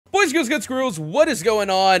Boys, girls, good squirrels, what is going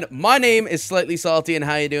on? My name is Slightly Salty, and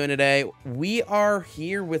how you doing today? We are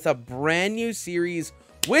here with a brand new series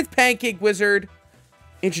with Pancake Wizard.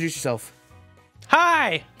 Introduce yourself.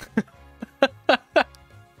 Hi!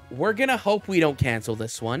 We're gonna hope we don't cancel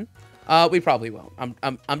this one. We probably won't.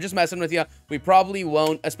 I'm just messing with you. We probably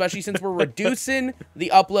won't, especially since we're reducing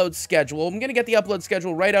the upload schedule. I'm gonna get the upload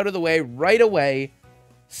schedule right out of the way right away.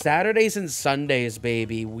 Saturdays and Sundays,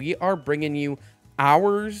 baby. We are bringing you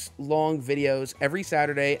hours-long videos every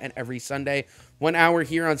Saturday and every Sunday. 1 hour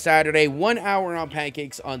here on Saturday, 1 hour on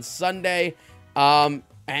Pancakes on Sunday. And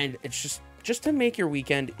it's just to make your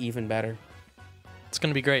weekend even better. It's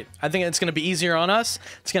going to be great. I think it's going to be easier on us.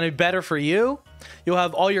 It's going to be better for you. You'll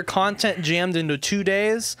have all your content jammed into 2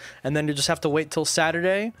 days, and then you just have to wait till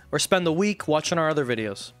Saturday or spend the week watching our other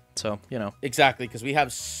videos. So, you know. Exactly, because we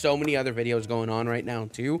have so many other videos going on right now,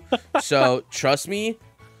 too. So, trust me,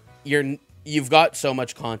 you've got so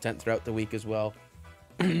much content throughout the week as well.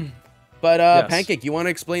 But, yes. Pancake, you want to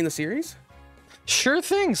explain the series? Sure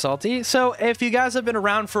thing, Salty. So, if you guys have been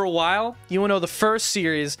around for a while, you will know the first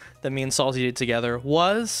series that me and Salty did together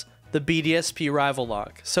was the BDSP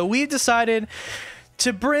Rivalocke. So, we decided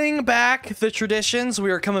to bring back the traditions. We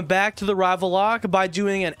are coming back to the Rivalocke by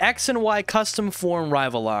doing an X and Y custom form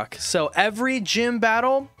Rivalocke. So, every gym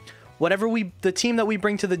battle, the team that we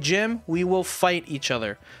bring to the gym, we will fight each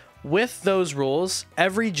other. With those rules,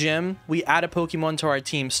 every gym, we add a Pokemon to our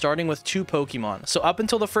team, starting with 2 Pokemon. So up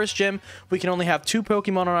until the first gym, we can only have 2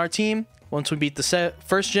 Pokemon on our team. Once we beat the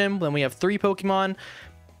first gym, then we have 3 Pokemon,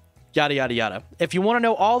 yada, yada, yada. If you want to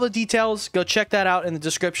know all the details, go check that out in the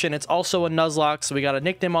description. It's also a Nuzlocke, so we got to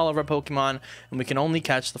nickname all of our Pokemon, and we can only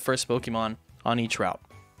catch the first Pokemon on each route.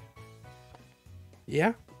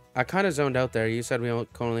 Yeah, I kind of zoned out there. You said we can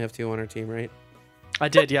only have 2 on our team, right? I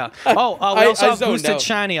did, yeah. Oh, we also have boosted out.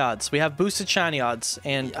 shiny odds. We have boosted shiny odds,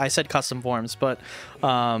 and I said custom forms, but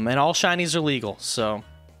and all shinies are legal. So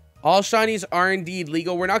all shinies are indeed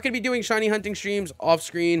legal. We're not going to be doing shiny hunting streams off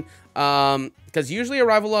screen, because usually a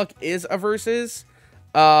Rivalocke is a versus,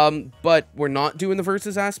 but we're not doing the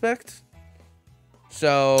versus aspect.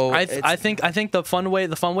 So I think the fun way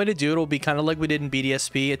to do it will be kind of like we did in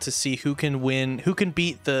BDSP. It's to see who can win, who can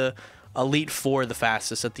beat the Elite Four the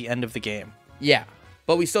fastest at the end of the game. Yeah.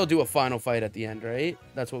 But we still do a final fight at the end, right?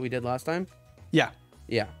 That's what we did last time? Yeah.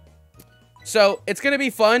 Yeah. So, it's going to be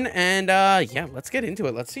fun, and, yeah, let's get into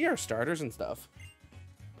it. Let's see our starters and stuff.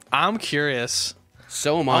 I'm curious.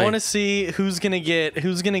 So am I. I want to see who's going to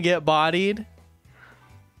get bodied.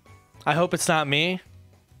 I hope it's not me.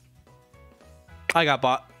 I got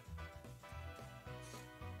bought.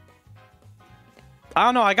 I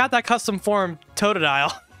don't know. I got that custom form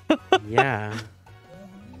Totodile. Yeah.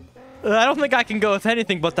 I don't think I can go with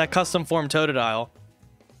anything but that custom form Totodile.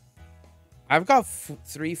 I've got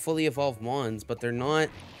 3 fully evolved Mons, but they're not...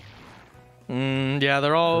 yeah,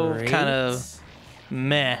 they're all kind of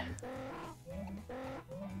meh.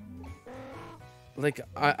 Like,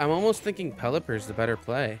 I'm almost thinking Pelipper's the better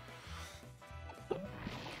play.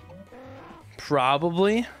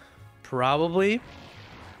 Probably.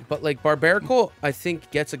 But, like, Barbarical, I think,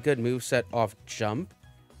 gets a good moveset off jump.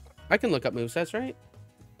 I can look up movesets, right?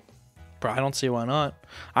 Bro, I don't see why not.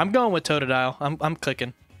 I'm going with Totodile. I'm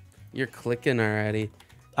clicking. You're clicking already.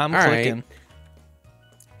 I'm clicking. Right.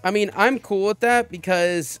 I mean, I'm cool with that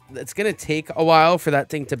because it's gonna take a while for that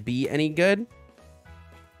thing to be any good.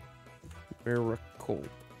 Very cool.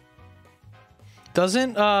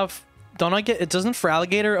 Doesn't doesn't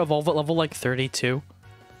Feraligatr evolve at level like 32?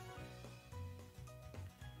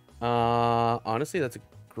 Honestly, that's a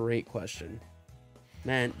great question.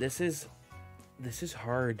 Man, this is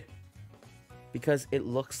hard. Because it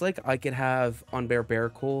looks like I could have on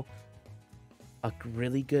Barbarical a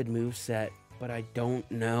really good moveset, but I don't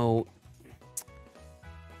know.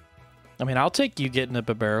 I mean, I'll take you getting a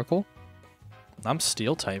Barbarical. I'm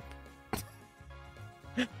Steel type.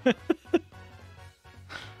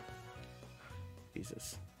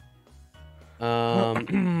 Jesus.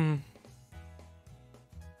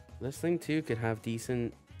 This thing too could have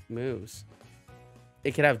decent moves.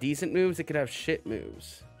 It could have decent moves, it could have shit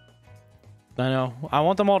moves. I know. I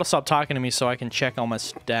want them all to stop talking to me so I can check all my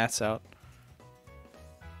stats out.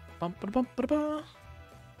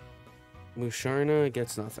 Musharna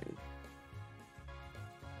gets nothing.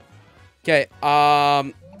 Okay,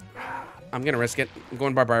 I'm gonna risk it. I'm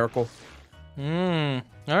going Barbarical.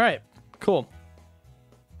 Alright. Cool.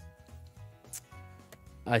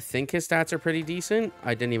 I think his stats are pretty decent.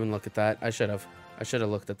 I didn't even look at that. I should have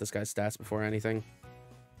looked at this guy's stats before anything.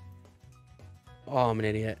 Oh, I'm an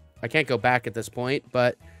idiot. I can't go back at this point,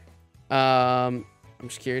 but I'm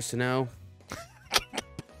just curious to know.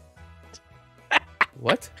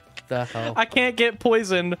 What the hell? I can't get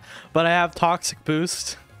poisoned, but I have toxic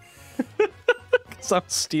boost. Because I'm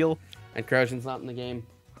steel. And corrosion's not in the game.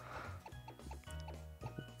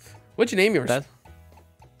 What'd you name yours?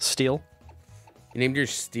 Steel. You named yours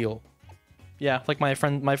Steel. Yeah, like my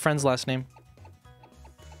friend's last name.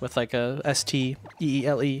 With like a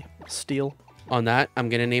S-T-E-E-L-E. Steel. On that, I'm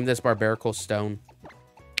gonna name this Barbarical Stone.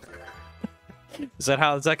 Is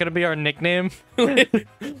that gonna be our nickname?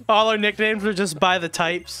 All our nicknames are just by the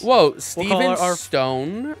types. Whoa, Steven our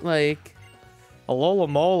Stone, like Alola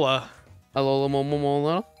Mola. Alola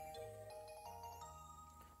Momola.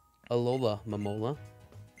 Alola Momola.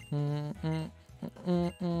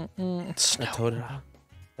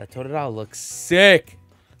 That Totodile looks sick.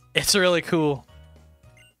 It's really cool.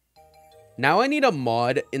 Now I need a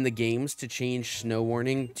mod in the games to change snow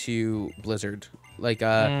warning to blizzard. Like,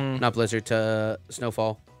 not blizzard, to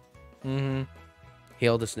snowfall. Mm-hmm.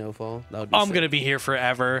 Hail to snowfall. That would be I'm sick. gonna be here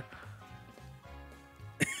forever.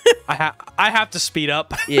 I have to speed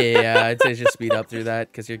up. Yeah, I'd say just speed up through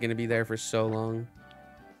that because you're gonna be there for so long.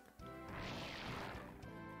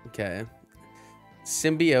 Okay.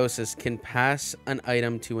 Symbiosis can pass an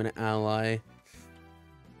item to an ally.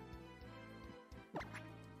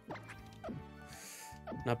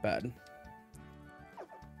 Not bad.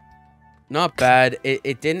 Not bad.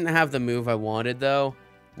 It didn't have the move I wanted, though.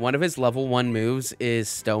 One of his level 1 moves is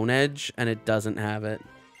Stone Edge, and it doesn't have it.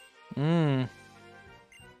 Mm.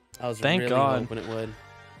 I was Thank really God. hoping it would.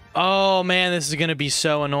 Oh, man, this is going to be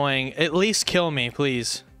so annoying. At least kill me,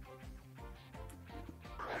 please.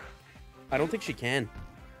 I don't think she can.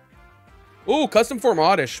 Ooh, custom form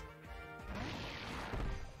Oddish.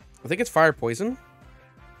 I think it's Fire Poison.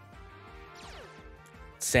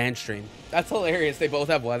 Sandstream. That's hilarious. They both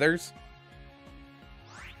have weathers.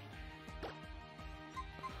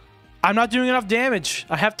 I'm not doing enough damage.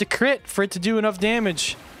 I have to crit for it to do enough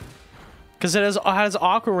damage. Because it has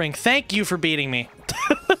Aqua Ring. Thank you for beating me.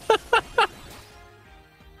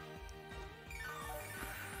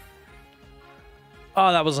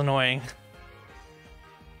 Oh, that was annoying.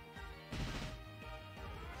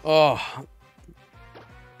 Oh.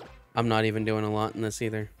 I'm not even doing a lot in this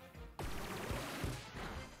either.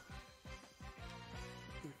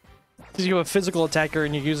 Because you have a physical attacker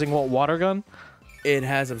and you're using what, water gun? It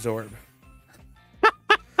has Absorb.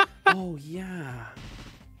 Oh, yeah.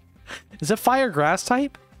 Is it fire grass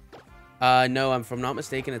type? No, if I'm not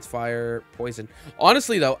mistaken, it's Fire Poison.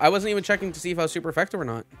 Honestly, though, I wasn't even checking to see if I was super effective or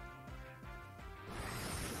not.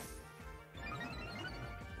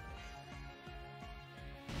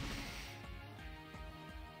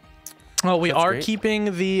 Oh, we That's are great. keeping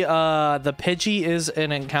the Pidgey is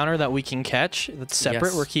an encounter that we can catch. That's separate.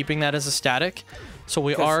 Yes. We're keeping that as a static. So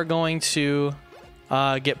we are going to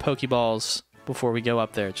get Pokeballs before we go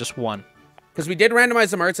up there. Just one. Because we did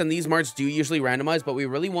randomize the marts, and these marts do usually randomize, but we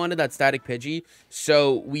really wanted that static Pidgey,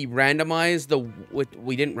 so we randomized the...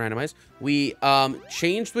 We didn't randomize. We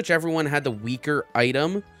changed whichever one had the weaker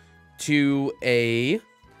item to a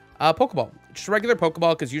Pokeball. Just a regular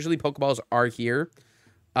Pokeball, because usually Pokeballs are here.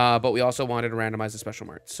 But we also wanted to randomize the special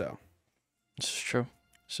mart, so... This is true.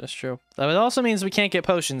 This is true. That also means we can't get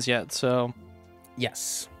potions yet, so...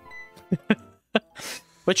 Yes.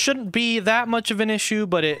 Which shouldn't be that much of an issue,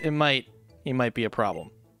 but it might be a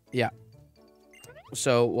problem. Yeah.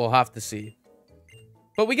 So we'll have to see.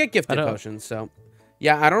 But we get gifted potions, so...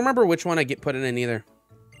 Yeah, I don't remember which one I put it in either.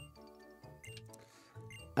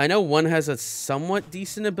 I know one has a somewhat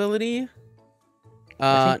decent ability.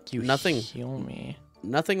 I think you nothing... heal me.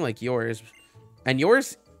 Nothing like yours. And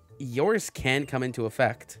yours can come into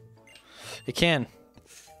effect. It can.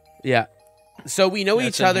 Yeah. So we know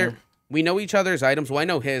That's each in other. here. We know each other's items. Well, I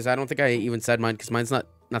know his. I don't think I even said mine because mine's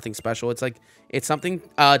nothing special. It's like it's something.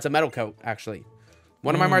 It's a metal coat actually.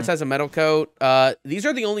 One of my marts has a metal coat. These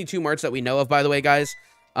are the only two marts that we know of, by the way, guys.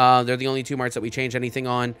 They're the only two marts that we change anything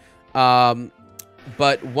on.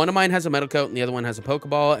 But one of mine has a metal coat and the other one has a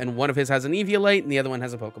Pokeball, and one of his has an Eviolite and the other one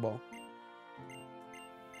has a Pokeball.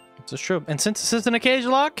 This is true. And since this is an cage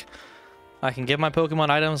lock, I can get my Pokemon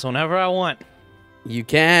items whenever I want. You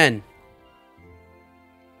can.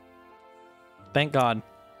 Thank God.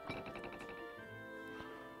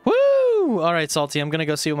 Woo! All right, Salty. I'm gonna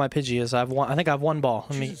go see what my Pidgey is. I think I have one ball.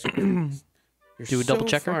 Let me You're do a double so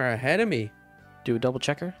checker. far ahead of me. Do a double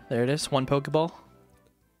checker. There it is. One Pokeball.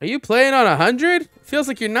 Are you playing on 100? Feels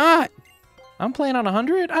like you're not. I'm playing on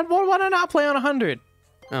 100. Why would I not play on 100?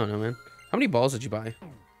 I don't know, man. How many balls did you buy?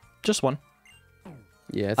 Just one.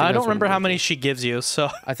 Yeah, I don't remember how many she gives you. So.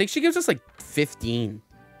 I think she gives us like 15.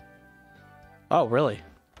 Oh, really?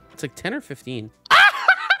 It's like 10 or 15.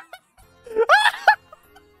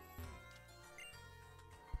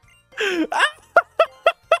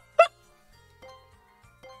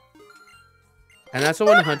 And that's a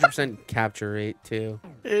 100% capture rate, too.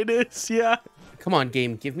 It is, yeah. Come on,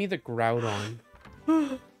 game. Give me the Groudon.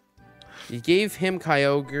 You gave him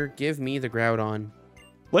Kyogre. Give me the Groudon.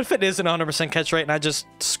 What if it isn't 100% catch rate and I just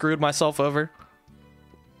screwed myself over?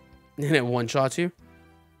 And it one-shots you?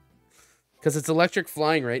 Because it's electric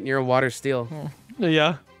flying, right? And you're a water steel.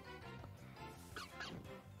 Yeah.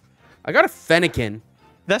 I got a Fennekin.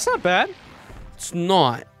 That's not bad. It's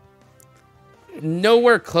not.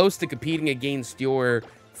 Nowhere close to competing against your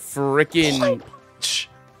frickin'...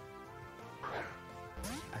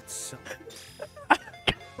 That's so...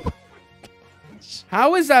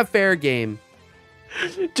 How is that fair game?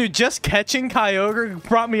 Dude, just catching Kyogre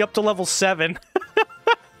brought me up to level 7.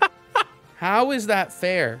 How is that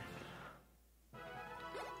fair?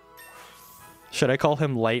 Should I call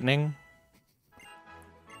him Lightning?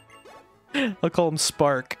 I'll call him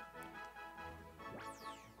Spark.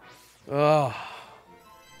 Oh.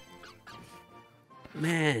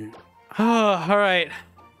 Man. Oh, all right.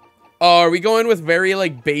 Oh, are we going with very,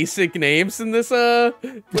 like, basic names in this,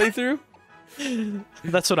 playthrough?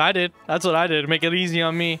 That's what I did. That's what I did. Make it easy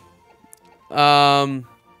on me.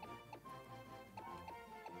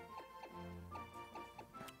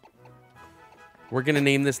 We're gonna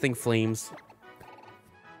name this thing Flames.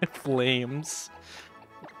 Flames.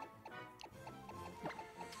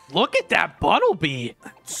 Look at that Bunnelby.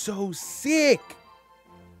 So sick.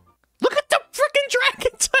 Look at the freaking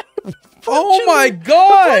dragon type. Oh my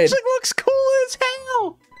god. The looks cool as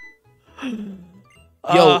hell.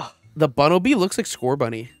 Yo, the Bunnelby looks like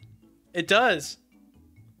Scorbunny. It does.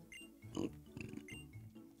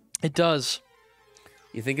 It does.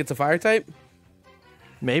 You think it's a fire type?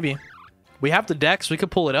 Maybe. We have the dex. We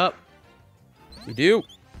could pull it up. We do.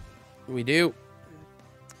 We do.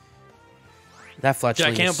 That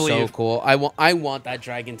Fletchling is so cool. I want that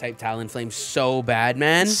dragon type Talonflame so bad,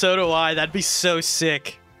 man. So do I. That'd be so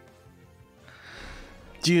sick.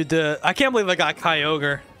 Dude, I can't believe I got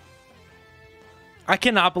Kyogre. I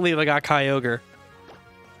cannot believe I got Kyogre.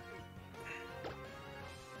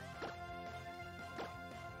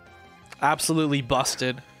 Absolutely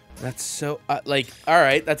busted. That's so like, all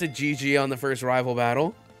right, that's a GG on the first rival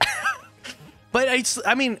battle. But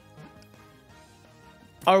I mean,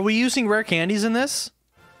 are we using rare candies in this?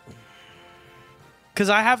 Because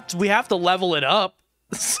we have to level it up.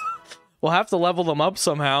 We'll have to level them up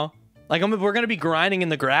somehow. Like we're gonna be grinding in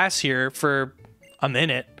the grass here for a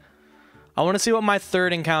minute. I want to see what my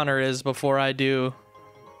third encounter is before I do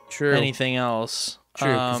anything else.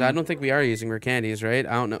 True, because I don't think we are using rare candies, right?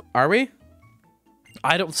 I don't know. Are we?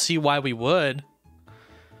 I don't see why we would.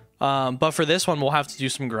 But for this one, we'll have to do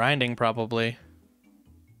some grinding, probably.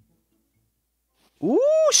 Ooh,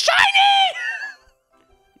 shiny!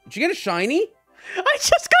 Did you get a shiny? I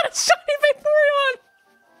just got a shiny Vaporeon!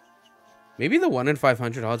 Maybe the 1 in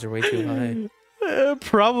 500 odds are way too high.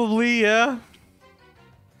 Probably, yeah.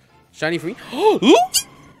 Shiny for me?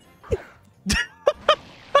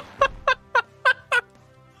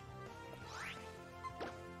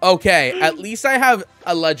 Okay, at least I have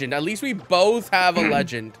a legend. At least we both have a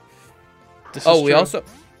legend. We also...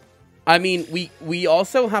 I mean, we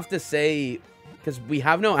also have to say... Because we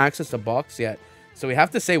have no access to box yet. So we have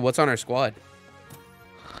to say what's on our squad.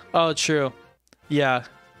 Oh, true. Yeah.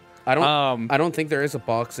 I don't think there is a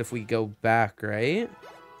box if we go back, right?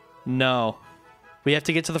 No. We have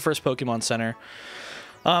to get to the first Pokemon Center.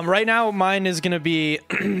 Right now, mine is going to be...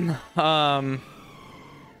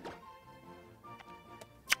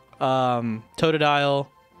 Totodile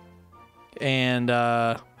and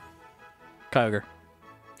Kyogre.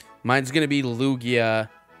 Mine's gonna be Lugia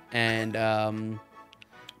and all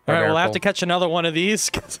right, we'll have to catch another one of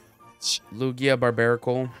these. Lugia,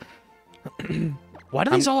 Barbaracle. Why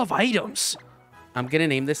do these all have items? I'm gonna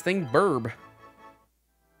name this thing Burb.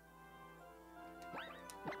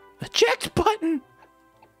 Eject button.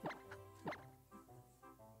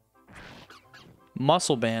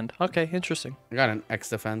 Muscle band. Okay, interesting. I got an X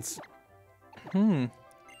defense. Oh.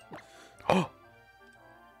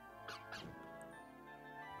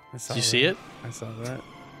 Did you see it? I saw that.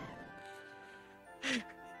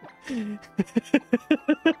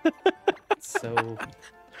 So,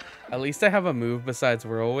 at least I have a move besides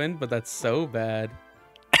Whirlwind, but that's so bad.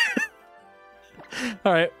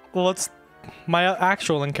 All right, well, let's my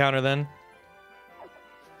actual encounter then.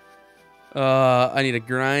 I need a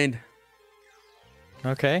grind.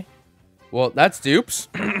 Okay. Well, that's dupes.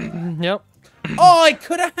 Yep. Oh, I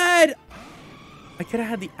could have had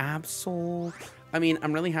the Absol. I mean,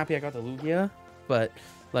 I'm really happy I got the Lugia, but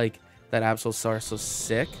like that Absol Star is so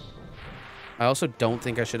sick. I also don't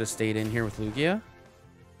think I should have stayed in here with Lugia.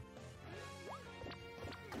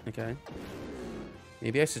 Okay.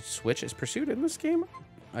 Maybe I should switch. Is Pursuit in this game?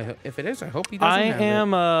 If it is, I hope he doesn't have it.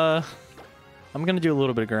 I'm going to do a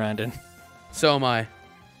little bit of grinding. So am I.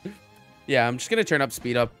 Yeah, I'm just going to turn on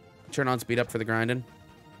speed up for the grinding.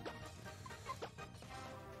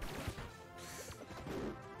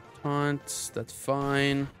 Taunt, that's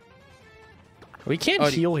fine. We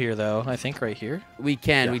can't heal here, though, I think, right here. We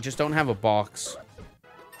can. Yeah. We just don't have a box.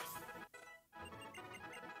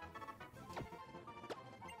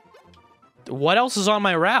 What else is on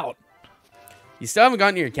my route? You still haven't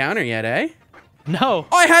gotten your counter yet, eh? No.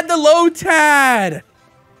 Oh, I had the Lotad!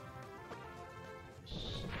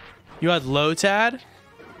 You had Lotad?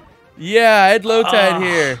 Yeah, I had Lotad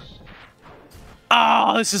here.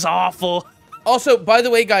 Oh, this is awful. Also, by the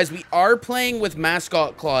way, guys, we are playing with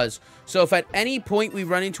mascot claws. So if at any point we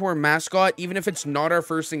run into our mascot, even if it's not our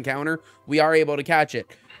first encounter, we are able to catch it.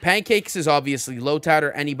 Pancakes is obviously Lotad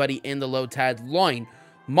or anybody in the Lotad line.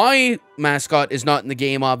 My mascot is not in the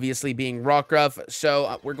game, obviously, being Rockruff.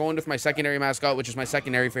 So we're going with my secondary mascot, which is my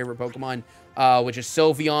secondary favorite Pokemon, which is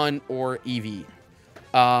Sylveon or Eevee.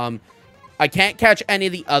 I can't catch any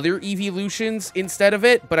of the other evolutions instead of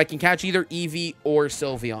it, but I can catch either Eevee or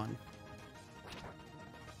Sylveon.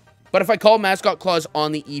 But if I call Mascot Claws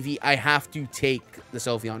on the Eevee, I have to take the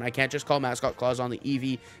Sylveon. I can't just call Mascot Claws on the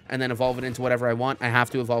Eevee and then evolve it into whatever I want. I have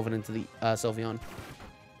to evolve it into the Sylveon.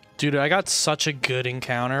 Dude, I got such a good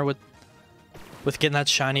encounter with getting that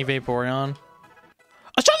shiny Vaporeon.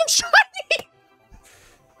 I shot him shiny!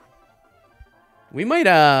 We might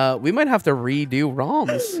have to redo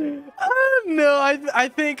ROMs. No, I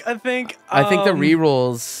think the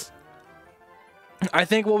rerolls. I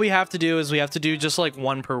think what we have to do is we have to do just like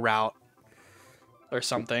one per route or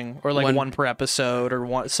something, or like one per episode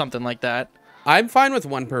or something like that. I'm fine with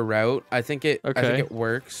one per route. I think it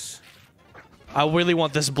works. I really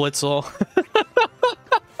want this Blitzel.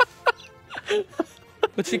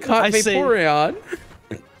 But she caught Vaporeon.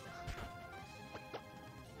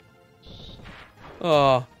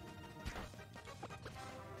 Oh.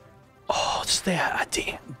 Oh, it's that.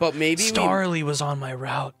 Damn. But maybe Starly was on my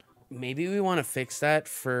route. Maybe we want to fix that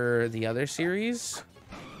for the other series.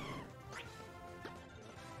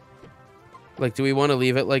 Like, do we want to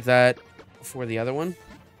leave it like that for the other one?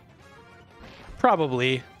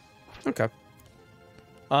 Probably. Okay.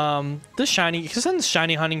 The shiny, because then the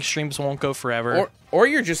shiny hunting streams won't go forever. Or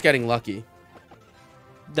you're just getting lucky.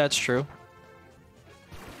 That's true.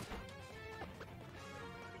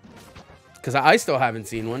 Because I still haven't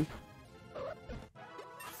seen one.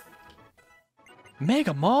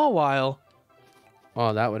 Mega Mawile.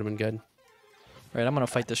 Oh, that would have been good. Right, I'm gonna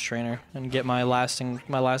fight this trainer and get my last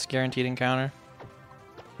guaranteed encounter.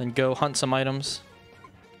 Then go hunt some items.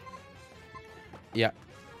 Yeah.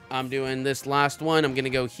 I'm doing this last one. I'm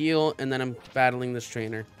gonna go heal, and then I'm battling this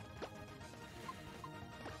trainer.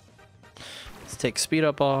 Let's take speed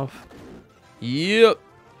up off. Yep.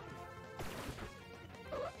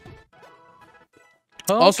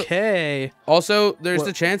 Okay. Also, there's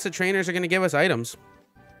the chance that trainers are going to give us items.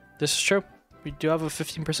 This is true. We do have a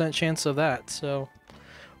 15% chance of that, so...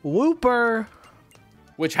 Whooper!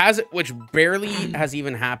 Which barely has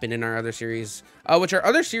even happened in our other series. Which our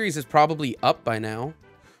other series is probably up by now.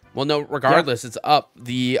 Well, no, regardless, it's up.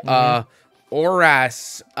 The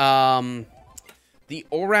Oras... the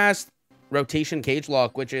Oras rotation cage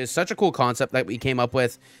lock, which is such a cool concept that we came up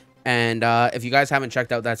with. And if you guys haven't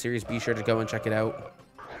checked out that series, be sure to go and check it out.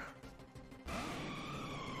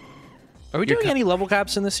 Are we doing any level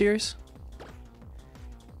caps in this series?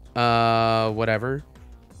 Whatever.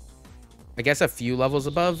 I guess a few levels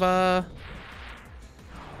above, Don't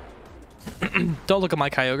look at my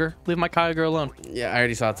Kyogre. Leave my Kyogre alone. Yeah, I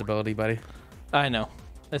already saw its ability, buddy. I know.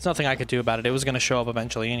 There's nothing I could do about it. It was going to show up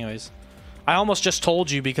eventually anyways. I almost just told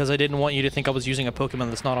you because I didn't want you to think I was using a Pokemon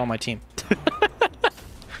that's not on my team.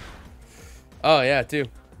 Oh, yeah, too.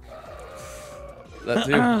 That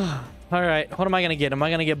too. All right, what am I going to get? Am I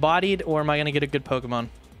going to get bodied or am I going to get a good Pokemon?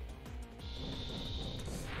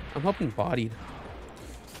 I'm hoping bodied.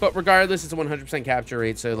 But regardless, it's a 100% capture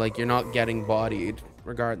rate, so, like, you're not getting bodied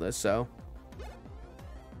regardless, so.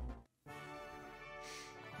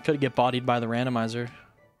 Could get bodied by the randomizer.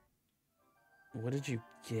 What did you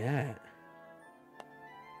get?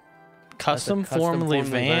 Custom form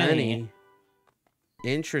Leavanny.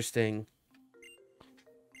 Interesting.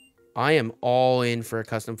 I am all in for a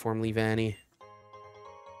custom form Leavanny.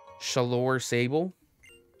 Shalor Sable.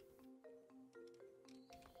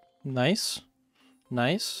 Nice.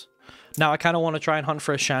 Nice. Now I kind of want to try and hunt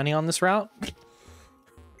for a shiny on this route.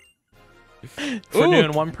 For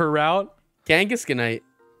doing one per route. Kangaskhanite.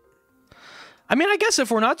 I mean, I guess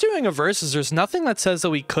if we're not doing a versus, there's nothing that says that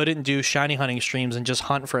we couldn't do shiny hunting streams and just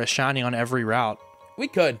hunt for a shiny on every route. We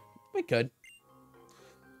could. We could.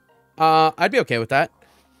 I'd be okay with that.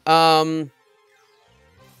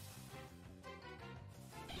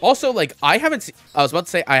 Also, like, I was about to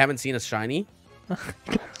say I haven't seen a shiny.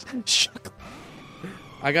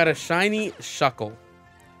 I got a shiny Shuckle.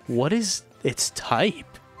 What is its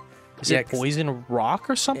type? Is it poison rock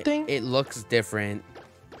or something? It looks different.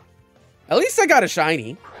 At least I got a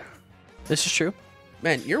shiny. This is true.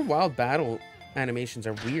 Man, your wild battle animations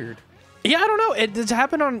are weird. Yeah, I don't know. It's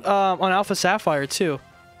happened on Alpha Sapphire too.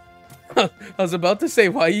 I was about to say,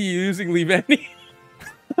 why are you using Leavanny?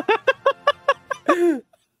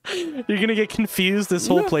 You're gonna get confused this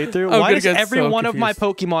whole playthrough. Why is every one of my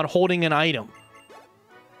Pokemon holding an item?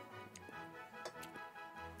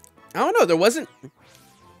 I don't know. There wasn't...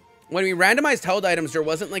 When we randomized held items, there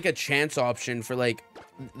wasn't like a chance option for like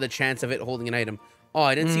the chance of it holding an item. Oh,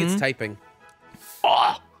 I didn't see its typing.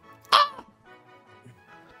 Oh.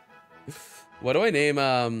 What do I name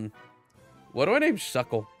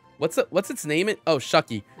Shuckle? What's its name? Oh,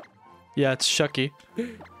 Shucky. Yeah, it's Shucky.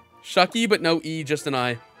 Shucky, but no E, just an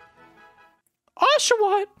I.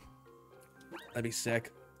 Oshawott. That'd be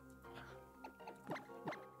sick.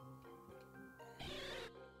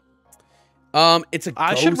 It's a ghost.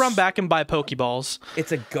 I should run back and buy Pokeballs.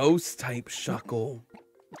 It's a ghost type Shuckle.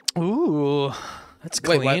 Ooh, that's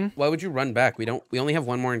clean. Wait, why would you run back? We only have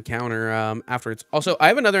one more encounter afterwards. Also, I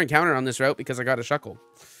have another encounter on this route because I got a Shuckle.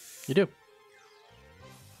 You do.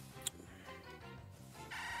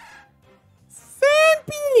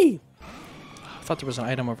 Phanpy! I thought there was an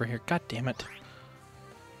item over here. God damn it.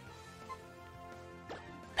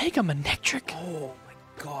 Mega Manectric. Oh my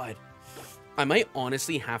god. I might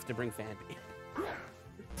honestly have to bring Phanpy.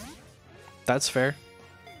 That's fair.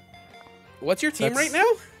 What's your team right now?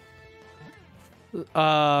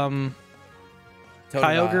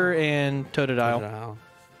 Kyogre and Totodile.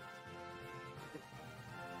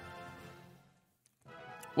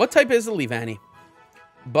 What type is the Leavanny?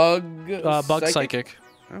 Bug Psychic.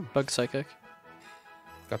 Oh. Bug Psychic.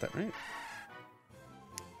 Got that right.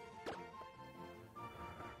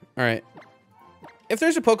 Alright. If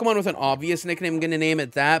there's a Pokemon with an obvious nickname, I'm going to name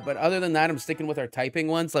it that. But other than that, I'm sticking with our typing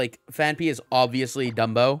ones. Like, Phanpy is obviously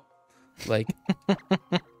Dumbo. Like...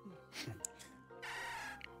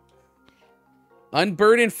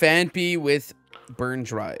 Unburden Phanpy with Burn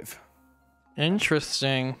Drive.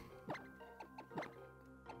 Interesting.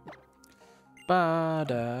 Ba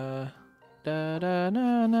da da da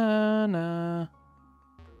na na na.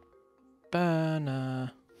 Ba na.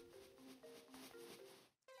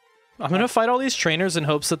 I'm gonna fight all these trainers in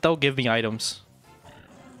hopes that they'll give me items.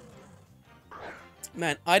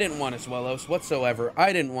 Man, I didn't want a Swellows whatsoever.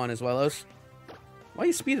 I didn't want a Swellows. Why are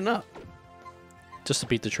you speeding up? Just to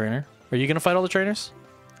beat the trainer. Are you gonna fight all the trainers?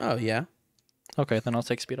 Oh, yeah. Okay, then I'll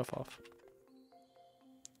take speed off.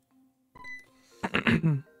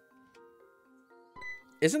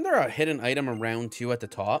 Isn't there a hidden item around 2 at the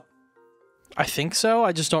top? I think so.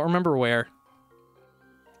 I just don't remember where.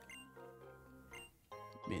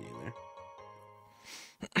 Me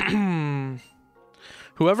neither.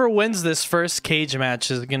 Whoever wins this first cage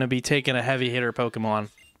match is going to be taking a heavy hitter Pokemon.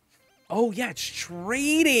 Oh, yeah, it's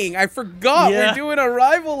trading. I forgot we're doing a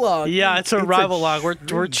Rivalocke. Yeah, it's a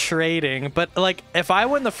Rivalocke. We're trading. But, like, if I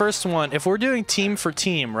win the first one, if we're doing team for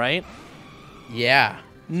team, right? Yeah.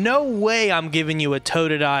 No way I'm giving you a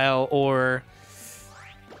Totodile or...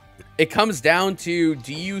 It comes down to,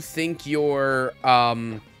 do you think your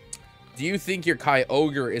Kyogre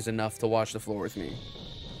is enough to wash the floor with me?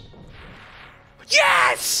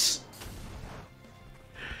 Yes!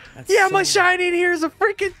 That's yeah, my shiny in here is a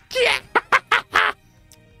freaking...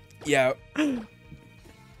 Yeah.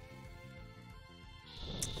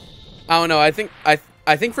 I don't know. I think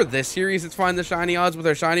for this series it's fine, the shiny odds with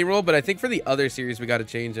our shiny roll, but I think for the other series we got to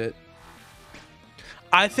change it.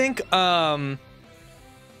 I think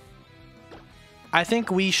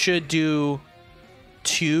we should do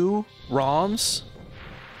 2 ROMs.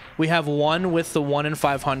 We have one with the 1 in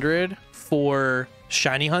 500 for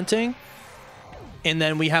shiny hunting. And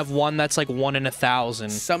then we have one that's like 1 in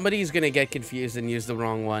 1,000. Somebody's going to get confused and use the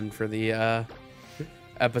wrong one for the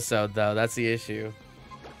episode, though. That's the issue.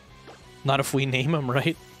 Not if we name them,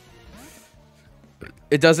 right?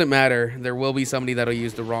 It doesn't matter. There will be somebody that'll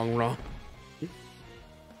use the wrong ROM.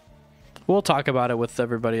 We'll talk about it with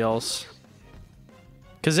everybody else.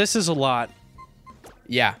 Because this is a lot.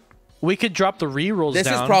 Yeah. We could drop the rerolls down.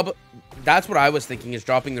 This is probably... That's what I was thinking, is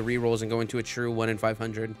dropping the rerolls and going to a true 1 in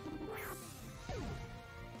 500.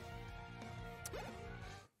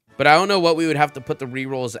 But I don't know what we would have to put the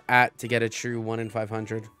rerolls at to get a true 1 in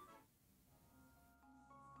 500.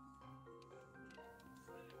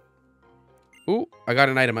 Ooh, I got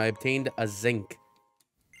an item. I obtained a zinc.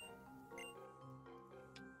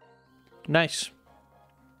 Nice.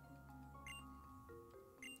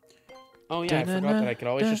 Oh, yeah, I forgot that I could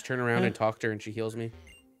always just turn around and talk to her and she heals me.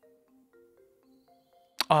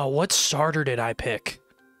 Oh, what starter did I pick?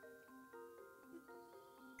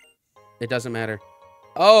 It doesn't matter.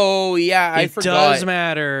 Oh, yeah, I forgot. It does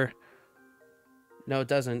matter. No, it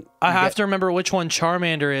doesn't. I have to remember which one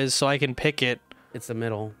Charmander is so I can pick it. It's the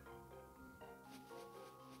middle.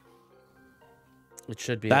 It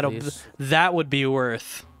should be. That would be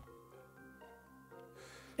worth.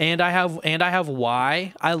 And I have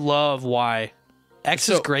Y. I love Y. X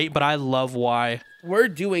is great, but I love Y. We're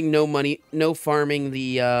doing no farming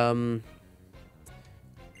the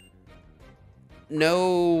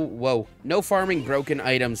no farming broken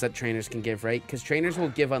items that trainers can give, right? Because trainers will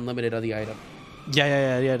give unlimited of the item.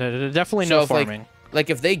 Yeah. Definitely no farming. Like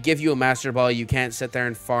if they give you a Master Ball, you can't sit there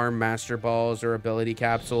and farm Master Balls or ability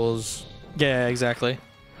capsules. Yeah, exactly.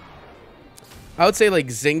 I would say like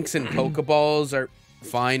Zinks and Pokeballs are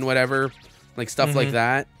fine, whatever. Like stuff like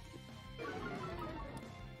that.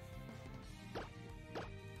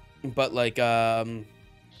 But like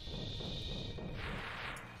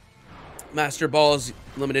Master Balls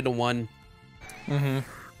limited to 1.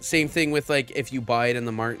 Same thing with like if you buy it in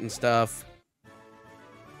the mart and stuff.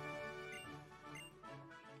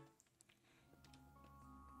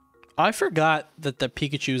 I forgot that the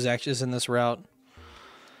Pikachu's actually is in this route.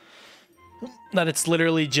 That it's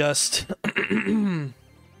literally just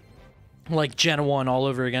like Gen 1 all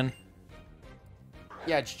over again.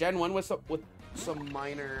 Yeah, it's Gen 1 with some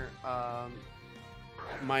minor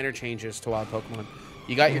changes to wild Pokemon.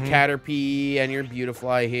 You got your Caterpie and your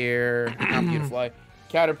Beautifly here. Not Beautifly.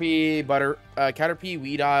 Caterpie, Caterpie,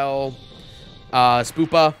 Weedile,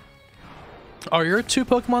 Spoopa. Are your 2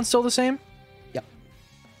 Pokemon still the same? Yep.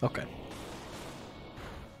 Okay.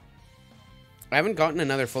 I haven't gotten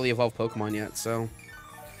another fully evolved Pokemon yet, so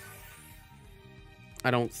I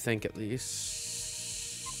don't think, at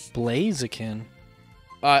least. Blaziken.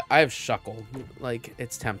 I have Shuckle. Like,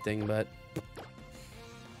 it's tempting, but...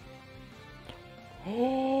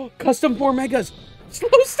 Oh, custom 4 Megas! Slow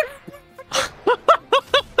start!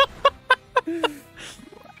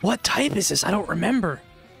 What type is this? I don't remember.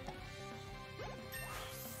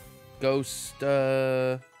 Ghost,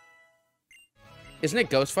 Isn't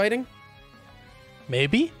it ghost fighting?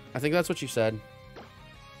 Maybe? I think that's what you said.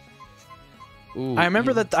 Ooh, I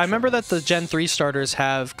remember that the Gen 3 starters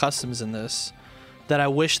have customs in this that I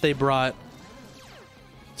wish they brought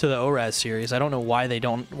to the ORAS series. I don't know why they're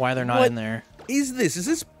not in there. Is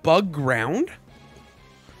this Bug Ground?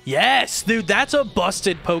 Yes, dude, that's a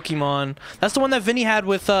busted Pokemon. That's the one that Vinny had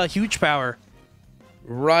with huge power.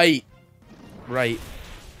 Right.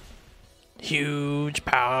 Huge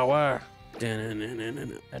power.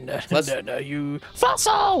 Let's... You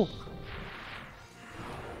fossil.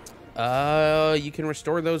 You can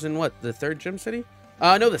restore those in what? The 3rd gym city?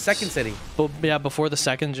 No, the 2nd city. Yeah, before the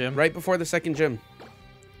 2nd gym. Right before the 2nd gym.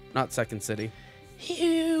 Not 2nd city.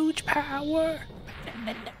 Huge power.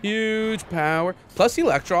 Huge power. Plus,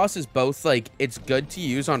 Electros is both, like, it's good to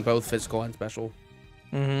use on both physical and special.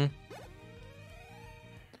 I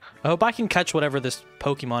hope I can catch whatever this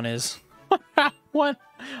Pokemon is. What?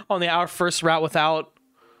 On our first route without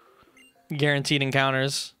guaranteed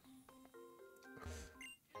encounters.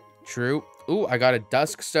 True. Ooh, I got a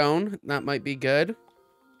Dusk Stone. That might be good.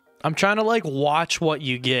 I'm trying to, like, watch what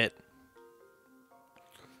you get.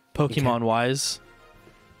 Pokemon-wise.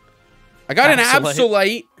 I got an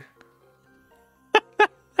Absolite.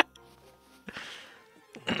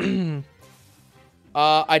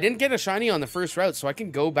 I didn't get a shiny on the first route, so I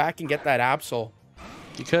can go back and get that Absol.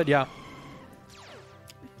 You could, yeah.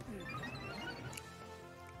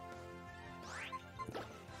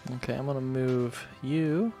 Okay, I'm gonna move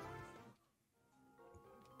you.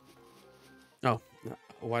 Oh,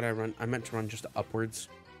 why'd I run? I meant to run just upwards.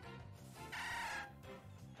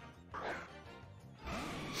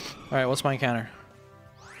 All right, what's my encounter?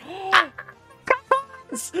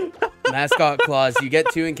 Mascot Claws. You get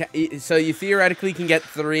 2 so you theoretically can get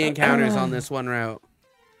 3 encounters on this one route.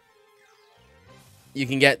 You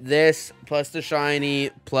can get this plus the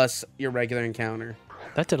shiny plus your regular encounter.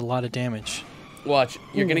 That did a lot of damage. Watch,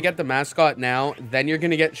 you're gonna get the mascot now, then you're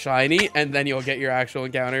gonna get shiny, and then you'll get your actual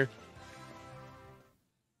encounter.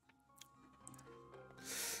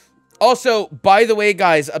 Also, by the way,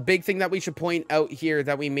 guys, a big thing that we should point out here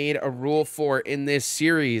that we made a rule for in this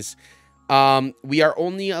series. we are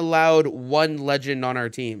only allowed 1 legend on our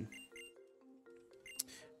team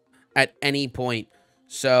at any point.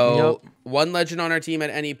 So 1 legend on our team at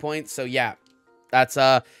any point. So yeah, that's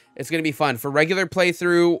it's gonna be fun for regular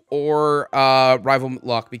playthrough or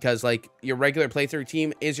Rivalocke, because like your regular playthrough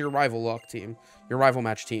team is your Rivalocke team, your rival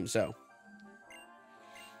match team. So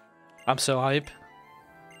I'm so hype.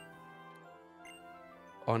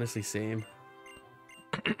 honestly, same.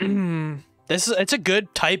 It's a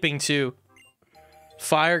good typing too.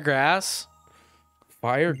 Fire grass.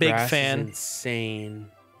 Fire Big grass fan. is insane.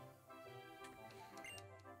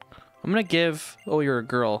 I'm gonna give. Oh, you're a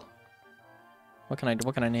girl. What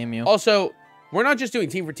can I name you? Also, we're not just doing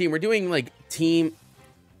team for team. We're doing like team.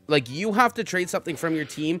 Like you have to trade something from your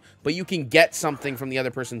team, but you can get something from the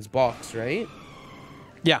other person's box, right?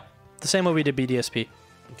 Yeah, the same way we did BDSP.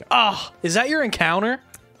 Okay. Oh, is that your encounter?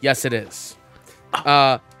 Yes, it is.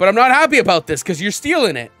 But I'm not happy about this because you're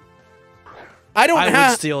stealing it. I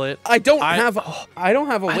would steal it. I don't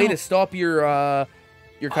have a way to stop your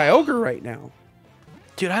Kyogre right now.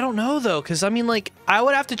 Dude, I don't know though, because I mean, like, I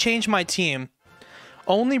would have to change my team.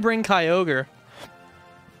 Only bring Kyogre.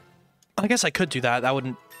 I guess I could do that. That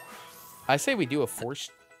wouldn't. I say we do a force.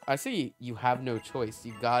 I say you have no choice.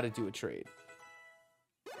 You got to do a trade.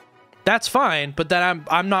 That's fine, but then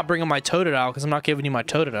I'm not bringing my Totodile because I'm not giving you my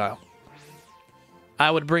Totodile.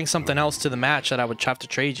 I would bring something else to the match that I would have to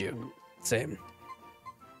trade you. Same.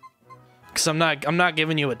 Because I'm not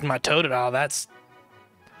giving you my Totodile. That's.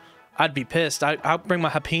 I'd be pissed. I'll bring my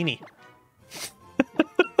Happiny.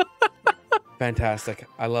 Fantastic.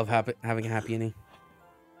 I love having a Happiny.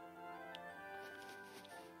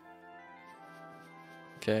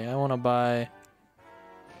 Okay, I want to buy...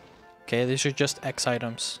 Okay, these are just X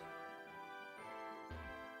items.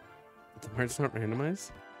 The parts not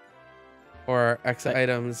randomized? Or are X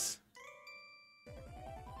items...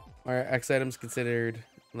 Are X items considered,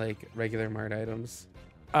 like, regular Mart items?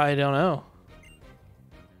 I don't know.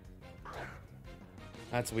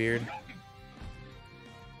 That's weird.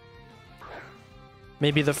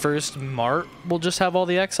 Maybe the first Mart will just have all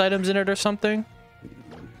the X items in it or something?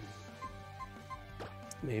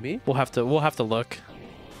 Maybe. We'll have to look.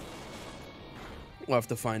 We'll have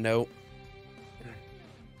to find out.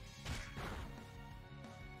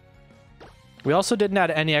 We also didn't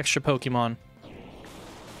add any extra Pokemon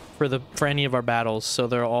for any of our battles, so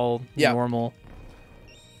they're all normal.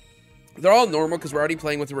 They're all normal because we're already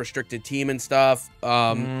playing with a restricted team and stuff.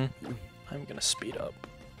 I'm gonna speed up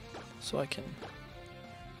so I can.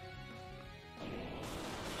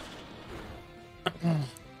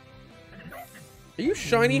 Are you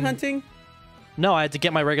shiny hunting? No, I had to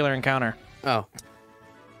get my regular encounter. Oh.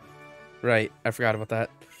 Right. I forgot about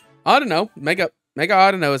that. I don't know. Mega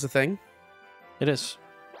I don't know is a thing. It is.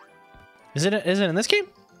 Is it in this game?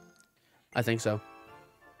 I think so.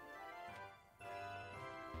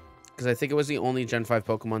 Because I think it was the only Gen 5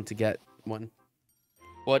 Pokemon to get one.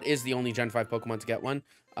 Well, it is the only Gen 5 Pokemon to get one.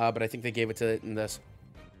 But I think they gave it to it in this.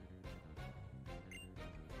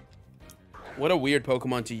 What a weird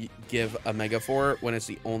Pokemon to give a Mega for when it's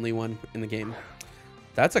the only one in the game.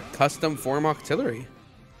 That's a custom form Octillery.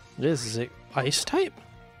 It is. Is it Ice type?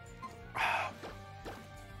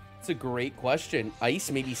 That's a great question.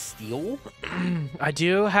 Ice, maybe Steel? I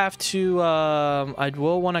do have to... I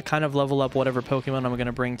will want to kind of level up whatever Pokemon I'm going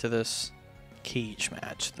to bring to this cage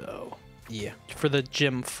match, though. Yeah. For the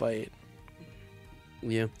gym fight.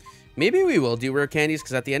 Yeah. Maybe we will do rare candies,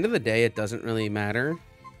 because at the end of the day, it doesn't really matter.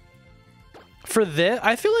 For this,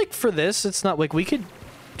 I feel like for this, it's not like we could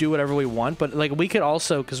do whatever we want, but like we could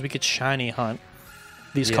also, because we could shiny hunt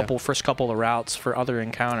these first couple of routes for other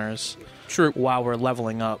encounters. True. While we're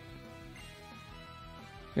leveling up.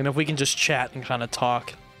 And if we can just chat and kind of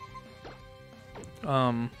talk.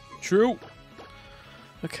 True.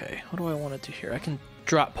 Okay, what do I want to do here? I can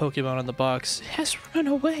drop Pokemon in the box. Yes, run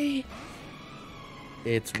away.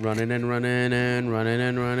 It's running and running and running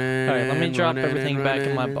and running. All right, let me drop everything back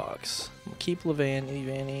in my box. Keep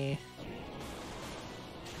Levanny.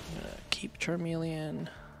 Keep Charmeleon.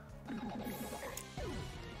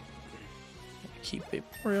 Keep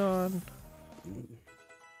Vaporeon.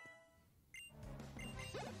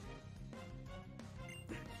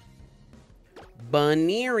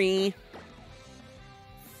 Baneri.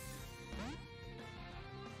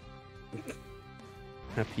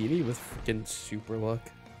 Happy with freaking super luck.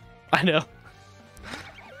 I know.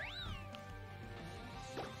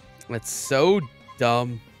 That's so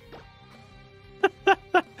dumb. All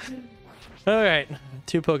right,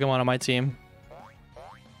 2 Pokemon on my team.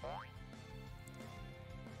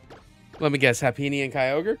 Let me guess, Happiny and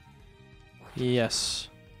Kyogre? Yes.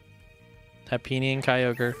 Happiny and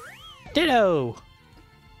Kyogre. Ditto.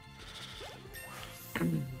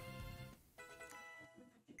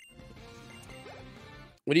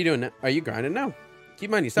 What are you doing now? Are you grinding now? Keep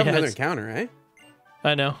in mind, you still have another encounter, right?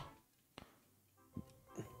 I know.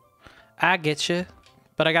 I get you.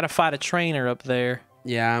 But I gotta fight a trainer up there.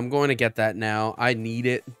 Yeah, I'm going to get that now. I need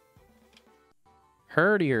it.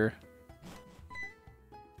 Herdier.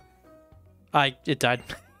 It died.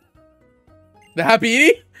 The Happy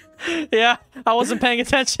Eating? Yeah, I wasn't paying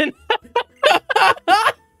attention.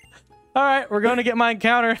 All right, we're going to get my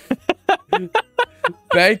encounter.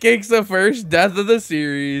 Pancake's the first death of the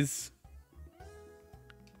series.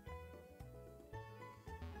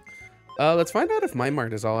 Let's find out if my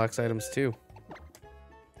mart is all X items too.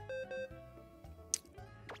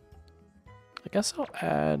 I guess I'll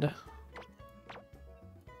add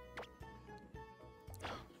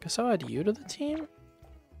you to the team.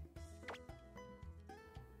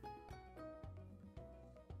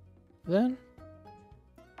 Then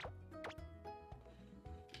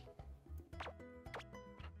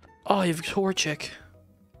oh, you have Torchic.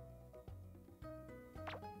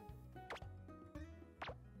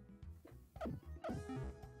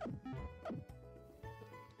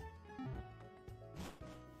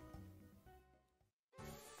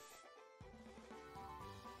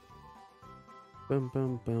 Bum,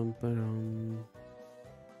 bum, bum, ba-dum.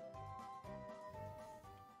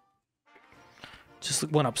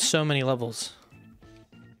 Just went up so many levels.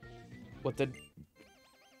 What the?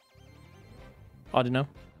 I don't know.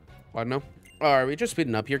 I don't know. Oh, are we just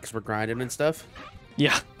speeding up here because we're grinding and stuff?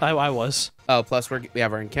 Yeah, I was. Oh, plus we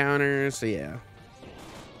have our encounters, so yeah.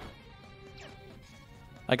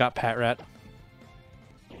 I got Pat Rat.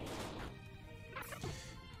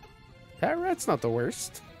 Pat Rat's not the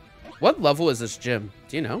worst. What level is this gym?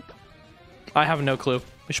 Do you know? I have no clue.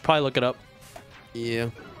 We should probably look it up. Yeah.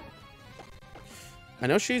 I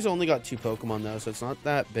know she's only got 2 Pokemon though, so it's not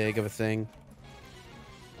that big of a thing.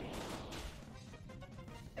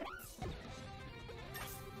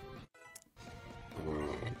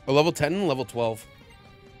 A level 10 and level 12.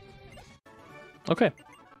 Okay.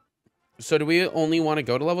 So do we only want to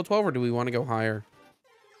go to level 12 or do we want to go higher?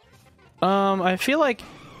 I feel like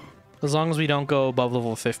as long as we don't go above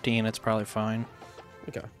level 15, it's probably fine.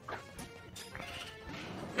 Okay.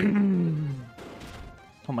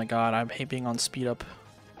 Oh my god, I hate being on speed up.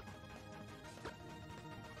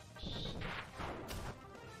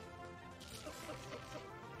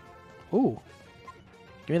 Ooh.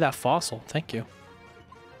 Give me that fossil. Thank you.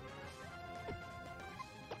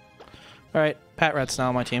 Alright, Pat Rat's now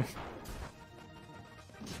on my team.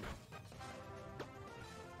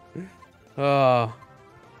 Oh.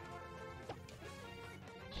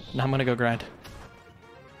 Now I'm gonna go grind.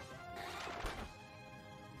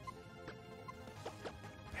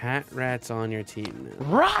 Pat Rat's on your team now.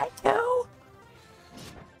 Right now?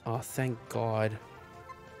 Oh, thank God.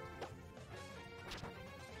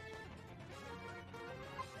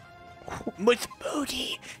 With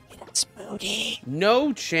Moody. It's Moody.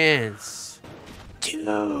 No chance.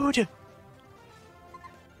 Dude.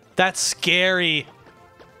 That's scary.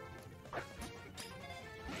 I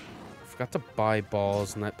forgot to buy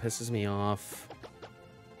balls and that pisses me off.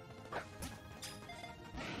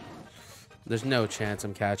 There's no chance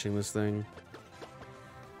I'm catching this thing.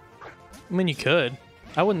 I mean, you could.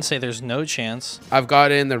 I wouldn't say there's no chance. I've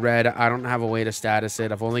got it in the red. I don't have a way to status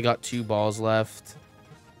it. I've only got 2 balls left.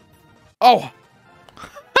 Oh!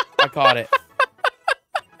 I caught it.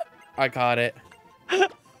 I caught it.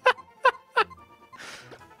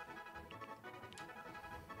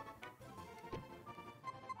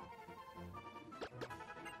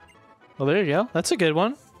 Well, there you go. That's a good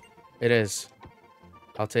one. It is.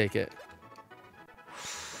 I'll take it.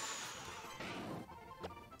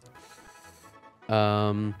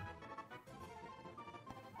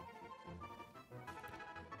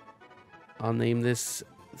 I'll name this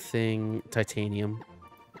thing Titanium.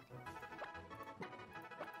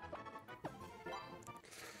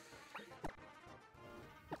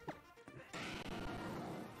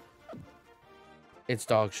 It's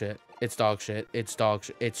dog shit. It's dog shit. It's dog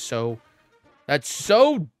shit. It's so... That's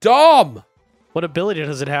so dumb! What ability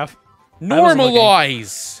does it have?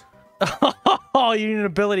 Normalize! Oh, you need an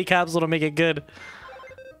ability capsule to make it good.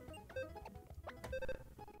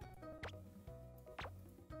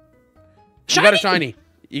 You got a shiny.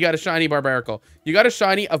 You got a shiny Barbarical. You got a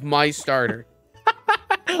shiny of my starter.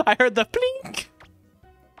 I heard the plink.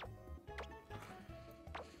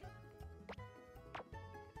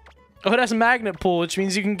 Oh, it has a magnet pull, which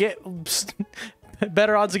means you can get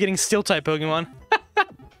better odds of getting steel-type Pokemon.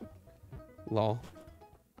 Lol.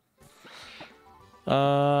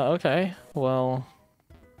 Okay. Well,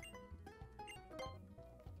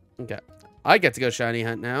 Okay. I get to go shiny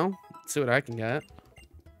hunt now. Let's see what I can get.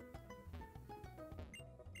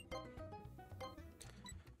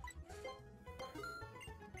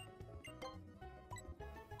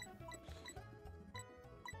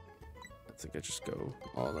 I think I just go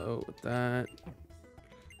all out with that.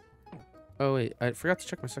 Oh, wait. I forgot to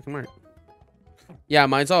check my second mark. Yeah,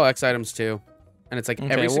 mine's all X items, too. And it's like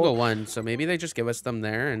every single one. So maybe they just give us them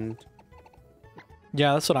there and...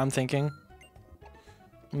 Yeah, that's what I'm thinking.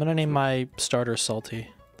 I'm going to name my starter Salty.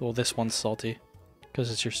 Well, this one's Salty. Because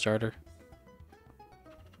it's your starter.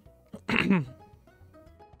 I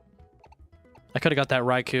could have got that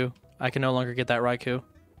Raikou. I can no longer get that Raikou.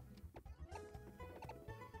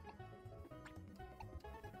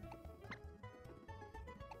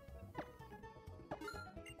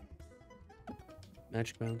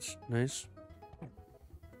 Magic bounce. Nice.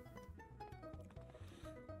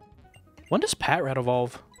 When does Patrat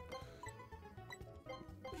evolve?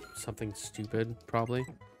 Something stupid, probably.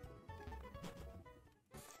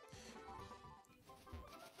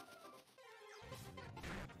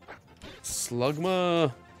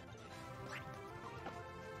 Slugma.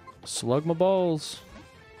 Slugma balls.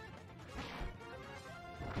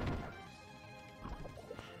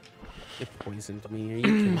 It poisoned me. Are you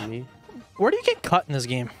kidding me? Where do you get cut in this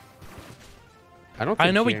game? I don't think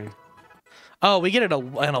I know here. we get it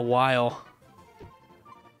in a while.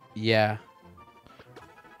 Yeah.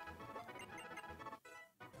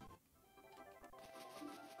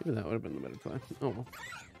 Maybe that would have been the better play. Oh well.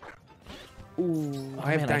 Ooh,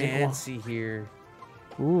 I have Diancie here.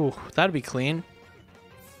 Ooh, that'd be clean.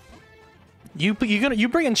 You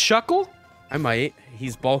bringing Shuckle? I might.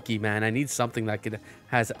 He's bulky, man. I need something that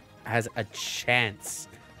has a chance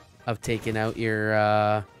of taking out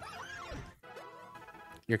your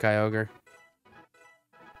Kyogre.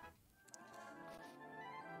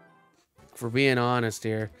 For being honest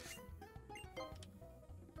here.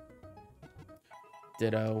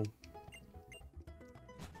 Ditto.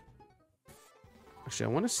 Actually, I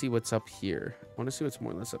want to see what's up here. I want to see what's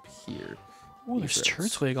more or less up here. Oh, there's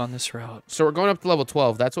Turtwig on this route. So we're going up to level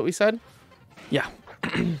 12. That's what we said? Yeah.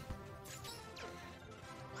 I'm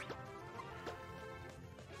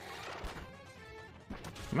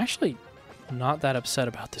actually not that upset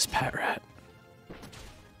about this Patrat.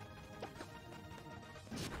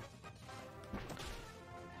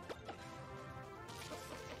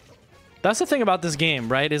 That's the thing about this game,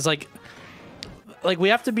 right? Is like we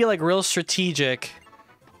have to be like real strategic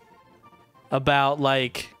about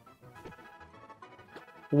like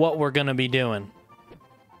what we're gonna be doing.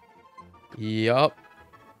 Yup.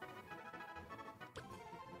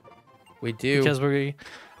 We do.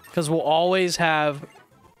 Because we'll always have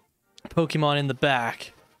Pokemon in the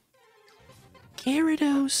back.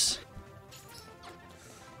 Gyarados.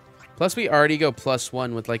 Plus, we already go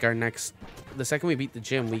 +1 with like our next. The second we beat the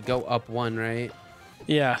gym, we go up 1, right?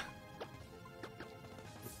 Yeah.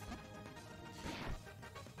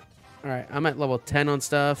 All right, I'm at level 10 on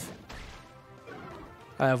stuff.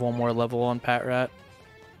 I have one more level on Patrat.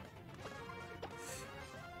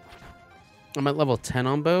 I'm at level 10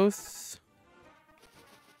 on both.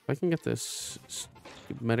 If I can get this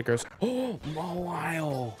Metagross. Oh,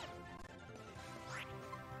 Mawile.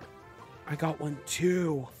 I got one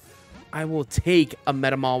too. I will take a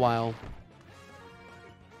Meta Mawile.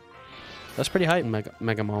 That's pretty hype. Mega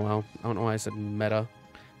Mawile. I don't know why I said Meta.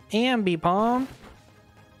 Ambipom.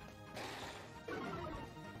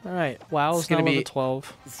 All right. Wow, it's now level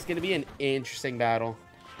 12. This is going to be an interesting battle.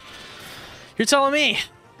 You're telling me.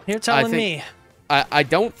 You're telling me. I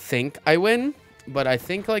don't think I win, but I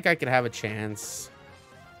think like I could have a chance.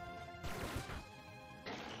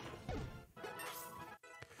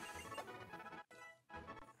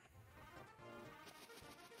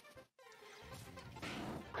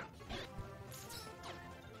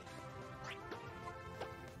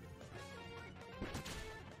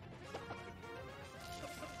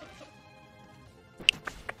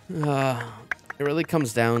 It really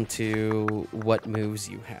comes down to what moves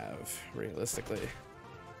you have, realistically.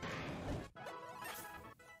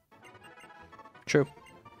 True.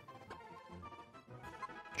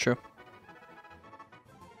 True.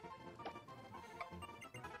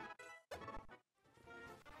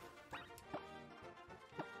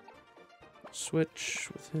 Switch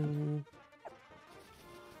with him.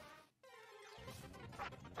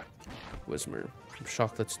 Whismer. I'm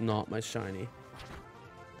shocked that's not my shiny.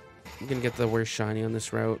 I'm gonna get the worst shiny on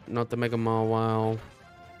this route, not the Mega Mawile.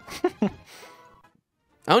 I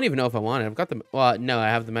don't even know if I want it. I've got the... Well, no, I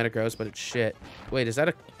have the Metagross, but it's shit. Wait, is that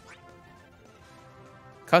a...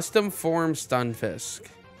 Custom form Stunfisk?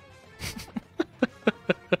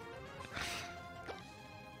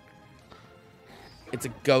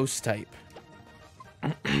 ghost type.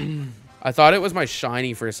 I thought it was my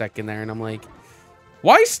shiny for a second there, and I'm like,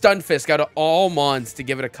 why Stunfisk out of all mons to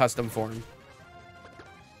give it a custom form?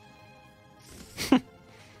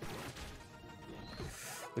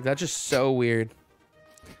 Like, that's just so weird.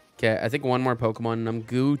 Okay, I think one more Pokemon and I'm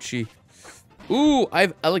Gucci. Ooh, I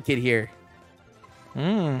have Elekid here.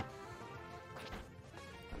 Mm.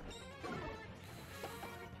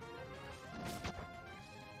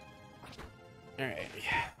 Alright.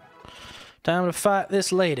 Time to fight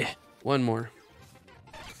this lady. One more.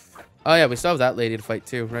 Oh, yeah, we still have that lady to fight,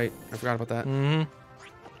 too, right? I forgot about that. Mm-hmm.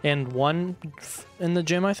 And one in the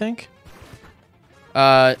gym, I think?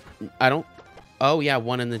 I don't... Oh, yeah,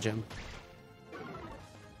 one in the gym.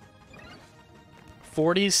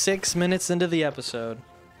 46 minutes into the episode.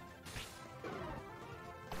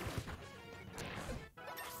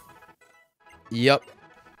 Yep.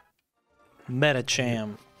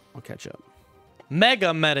 Metacham. I'll catch up. Mega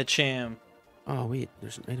Metacham. Oh, wait.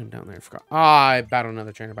 There's an item down there. I forgot. Ah, I battled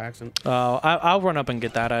another trainer by accident. Oh, I'll run up and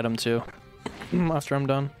get that item, too. After I'm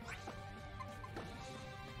done.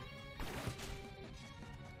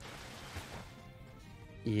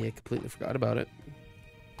 Yeah, completely forgot about it.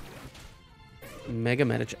 Mega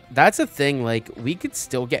Metacham. That's a thing. Like, we could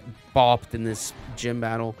still get bopped in this gym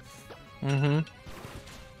battle. Mm-hmm.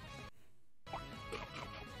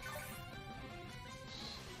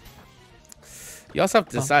 You also have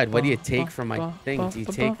to decide, what do you take from my thing? Do you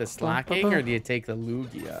take the Slacking or do you take the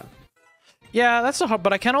Lugia? Yeah, that's so hard,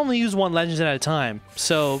 but I can only use one legend at a time.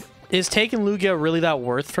 So is taking Lugia really that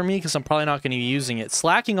worth for me? Because I'm probably not going to be using it.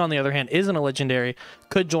 Slacking, on the other hand, isn't a legendary.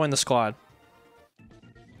 Could join the squad.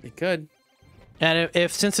 It could. And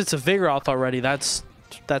if since it's a Vigoroth already, that's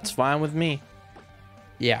fine with me.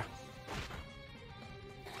 Yeah.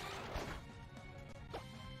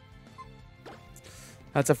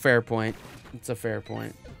 That's a fair point. It's a fair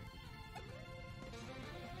point.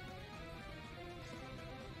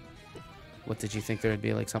 What, did you think there would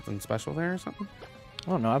be like something special there or something?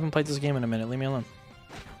 Oh no, I haven't played this game in a minute. Leave me alone.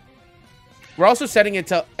 We're also setting it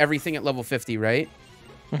to everything at level 50, right?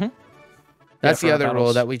 Mm-hmm. That's Yeah, the for other our rule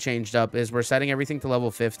battles. that we changed up, is we're setting everything to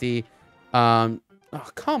level 50. Oh,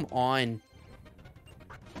 come on.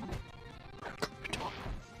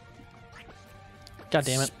 God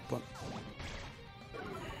damn it.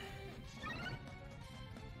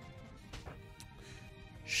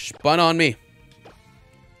 Spun on me.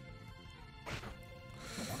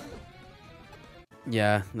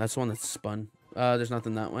 Yeah, that's the one that's spun. There's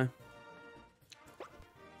nothing that way.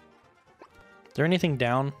 Is there anything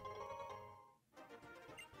down?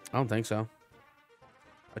 I don't think so.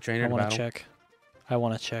 A trainer I to want battle. to check. I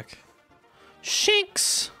want to check.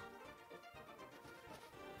 Shinx!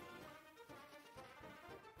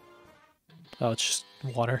 Oh, it's just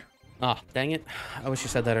water. Ah, dang it. I wish you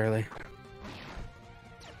said that earlier.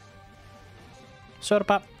 Soda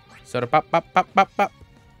pop. Soda pop, pop, pop, pop, pop.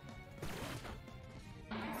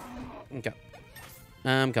 Okay.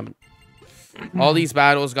 I'm coming. All these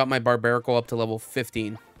battles got my Barbarical up to level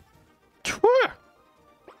 15.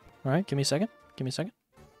 All right, give me a second. Give me a second.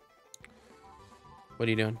 What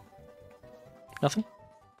are you doing? Nothing.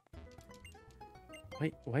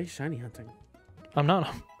 Wait, why are you shiny hunting? I'm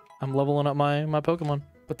not. I'm leveling up my Pokemon.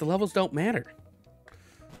 But the levels don't matter.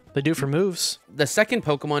 They do for moves. The second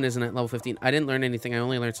Pokemon isn't at level 15. I didn't learn anything. I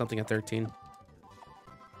only learned something at 13.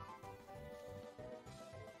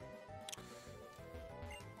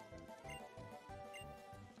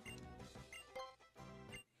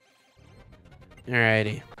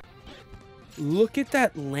 Alrighty. Look at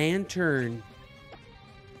that lantern.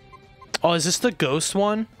 Oh, is this the ghost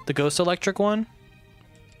one? The ghost electric one?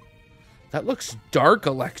 That looks dark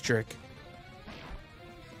electric.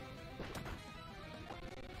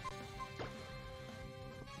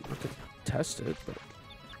 I could test it, but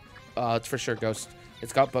it's for sure ghost.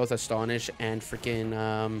 It's got both Astonish and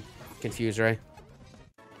freaking Confuse Ray.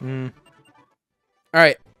 Hmm. All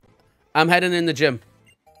right, I'm heading in the gym.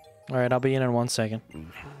 All right, I'll be in 1 second.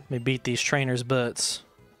 Let me beat these trainers' butts.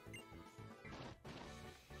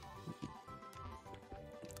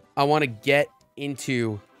 I want to get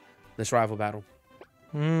into this rival battle.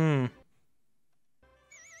 Hmm.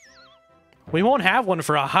 We won't have one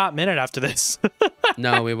for a hot minute after this.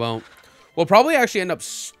 No, we won't. We'll probably actually end up...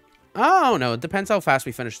 Oh, no. It depends how fast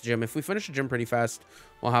we finish the gym. If we finish the gym pretty fast,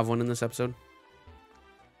 we'll have one in this episode.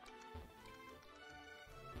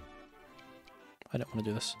 I don't want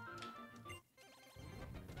to do this.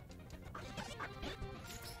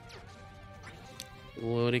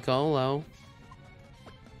 Ludicolo.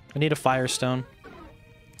 I need a Firestone.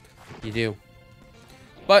 You do.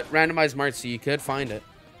 But randomized Mart, so you could find it.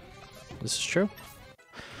 This is true.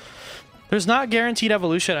 There's not guaranteed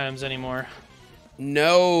evolution items anymore.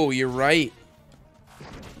 No, you're right.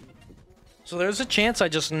 So there's a chance I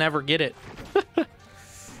just never get it.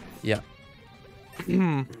 Yeah.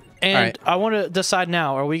 And right. I want to decide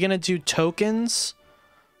now, are we going to do tokens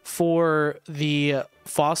for the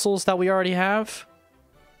fossils that we already have?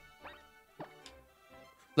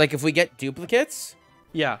 Like if we get duplicates?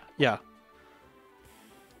 Yeah, yeah.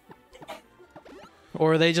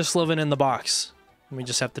 Or are they just living in the box? And we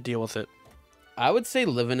just have to deal with it. I would say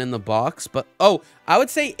living in the box, but oh, I would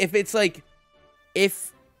say if it's like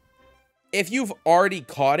if you've already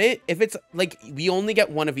caught it, if it's like we only get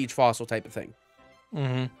one of each fossil type of thing.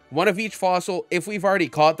 One of each fossil. If we've already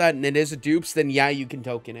caught that and it is a dupes, then yeah, you can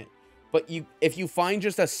token it. But if you find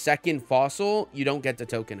just a second fossil, you don't get to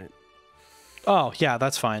token it. Oh, yeah,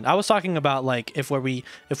 that's fine. I was talking about like if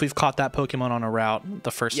we've caught that Pokemon on a route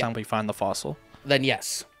the first time we find the fossil. Then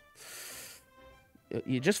yes.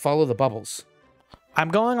 You just follow the bubbles. I'm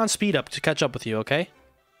going on speed up to catch up with you, okay?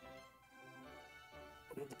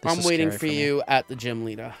 I'm waiting for you at the gym,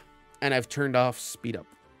 Lita. And I've turned off speed up.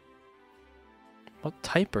 What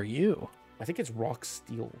type are you? I think it's rock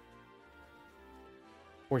steel.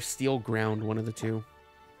 Or steel ground, one of the two.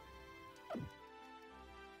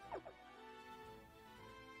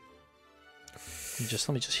 Let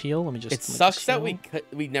me just heal. It sucks that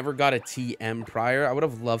we never got a TM prior. I would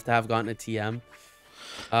have loved to have gotten a TM.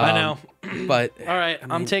 I know. But all right, I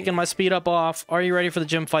mean, I'm taking my speed up off. Are you ready for the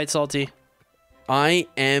gym fight, Salty? I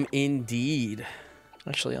am indeed.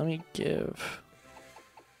 Actually, let me give.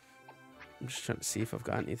 I'm just trying to see if I've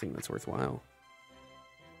got anything that's worthwhile.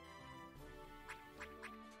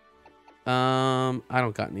 I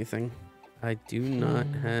don't got anything. I do not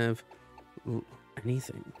have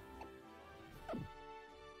anything.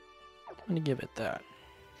 I'm gonna give it that.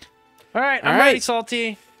 All right, I'm ready,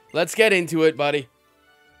 Salty. Let's get into it, buddy.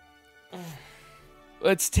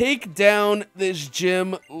 Let's take down this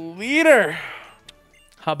gym leader.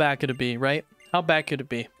 How bad could it be, right? How bad could it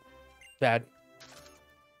be? Bad.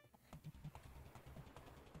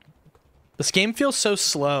 This game feels so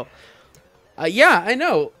slow. Yeah, I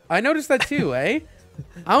know. I noticed that too, eh?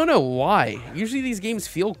 I don't know why. Usually these games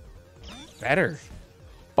feel better.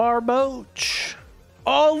 Barboach.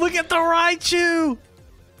 Oh, look at the Raichu.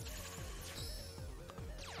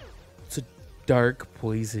 It's a dark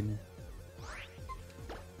poison.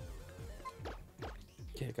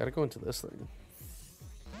 Okay, I gotta go into this thing.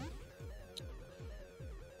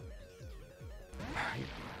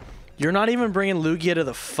 You're not even bringing Lugia to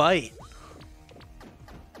the fight.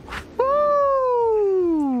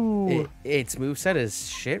 Its moveset is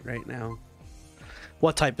shit right now.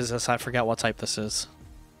 What type is this? I forgot what type this is.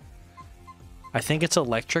 I think it's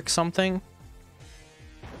electric something.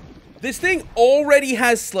 This thing already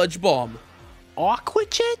has Sludge Bomb. Aqua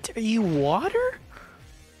Jet? Are you water?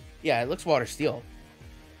 Yeah, it looks water steel.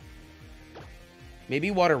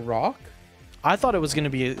 Maybe water rock? I thought it was going to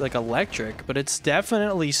be like electric, but it's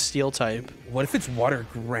definitely steel type. What if it's water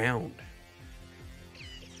ground?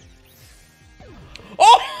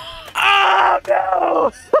 Oh! Oh,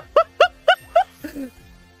 no!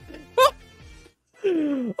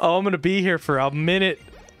 Oh, I'm going to be here for a minute.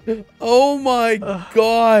 Oh, my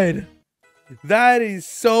God. That is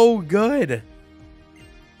so good.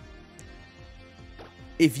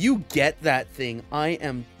 If you get that thing, I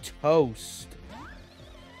am toast.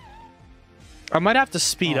 I might have to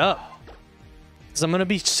speed up. Because I'm going to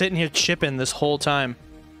be sitting here chipping this whole time.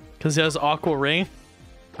 Because it has Aqua Ring.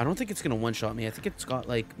 I don't think it's going to one-shot me. I think it's got,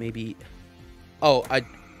 like, maybe... Oh,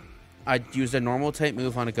 I used a normal type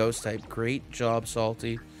move on a ghost type. Great job,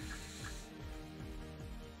 Salty.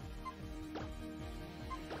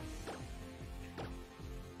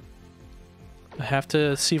 I have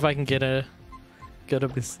to see if I can get a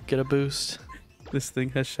boost. This thing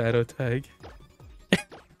has Shadow Tag.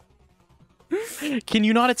 Can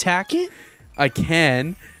you not attack it? I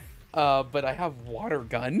can, but I have Water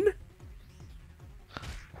Gun.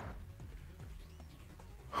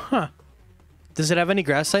 Huh. Does it have any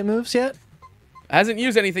grass type moves yet? Hasn't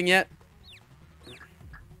used anything yet.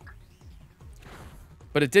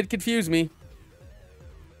 But it did confuse me.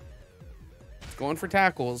 It's going for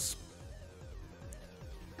tackles.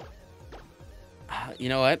 You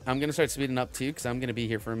know what? I'm going to start speeding up too because I'm going to be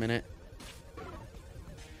here for a minute.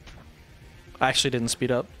 I actually didn't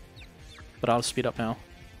speed up, but I'll speed up now.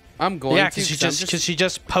 I'm going to. Yeah, because she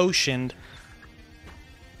just potioned.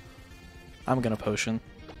 I'm going to potion.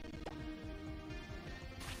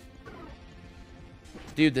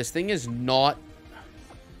 Dude, this thing is not...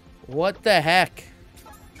 What the heck?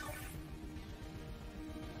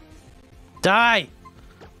 Die!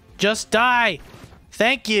 Just die!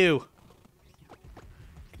 Thank you!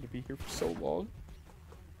 be here for so long.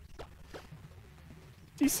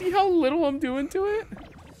 Do you see how little I'm doing to it?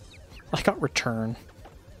 I got return.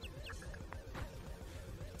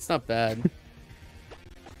 It's not bad.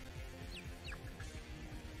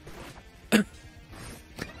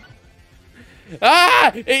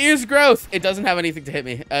 Ah! It used growth. It doesn't have anything to hit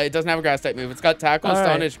me. It doesn't have a grass type move. It's got tackle,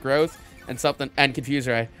 astonish, growth, and something, and confuse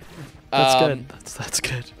ray. That's good. That's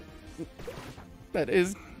good. That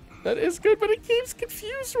is good, but it keeps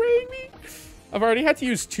confuse raying me. I've already had to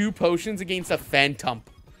use 2 potions against a phantom.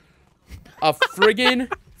 A friggin'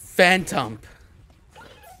 phantom. All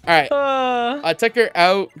right, I took her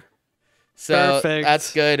out, so perfect.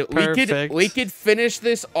 that's good. Perfect. We could finish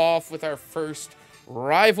this off with our first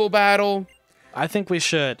rival battle. I think we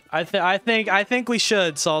should. I think we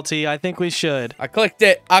should, Salty. I think we should. I clicked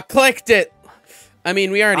it. I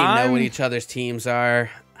mean, we already know what each other's teams are.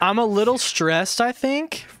 I'm a little stressed, I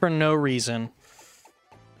think, for no reason.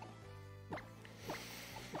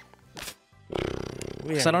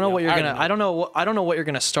 Because I don't know what you're gonna. I don't know what you're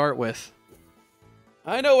gonna start with.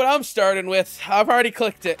 I know what I'm starting with. I've already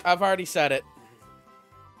clicked it. I've already said it.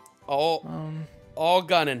 All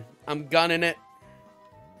gunning. I'm gunning it.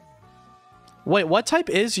 Wait, what type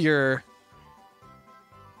is your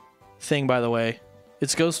thing, by the way?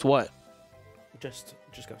 It's ghost what? Just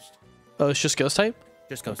ghost. Oh, it's just ghost type?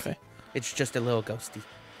 Just ghost. Okay. It's just a little ghosty.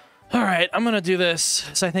 All right, I'm going to do this,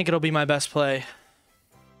 because I think it'll be my best play.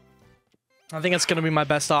 I think it's going to be my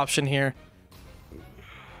best option here.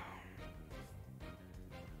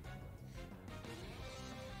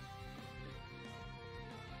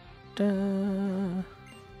 Your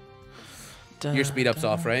speed up's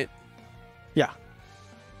off, right? Yeah.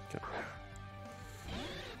 Okay.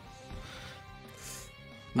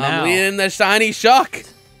 Now, I'm leading the shiny shock.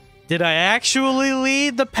 did I actually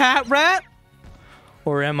lead the Pat Rat?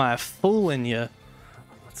 Or am I fooling you?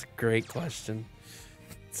 That's a great question.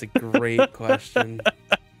 It's a great question.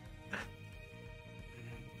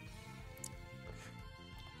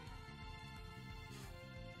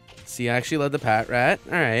 So you actually led the Pat Rat.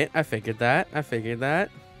 All right, I figured that.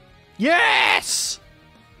 Yes!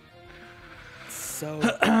 So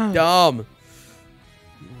dumb.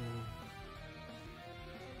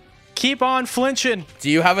 Keep on flinching. Do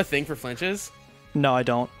you have a thing for flinches? No, I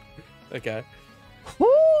don't. Okay. Woo,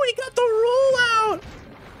 he got the roll out.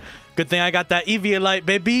 Good thing I got that Eviolite,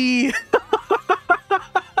 baby.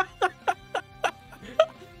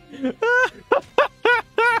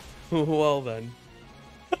 Well then.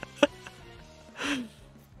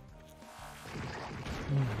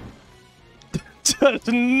 Does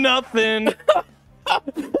nothing.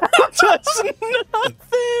 Does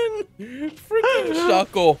nothing. Freaking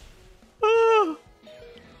shuckle.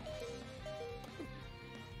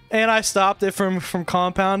 And I stopped it from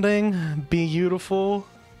compounding. Beautiful.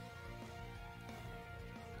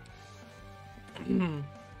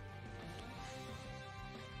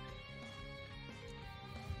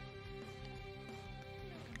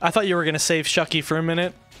 I thought you were gonna save Shucky for a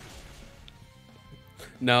minute.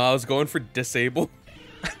 No, I was going for disable.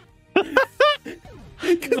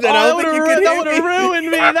 That would have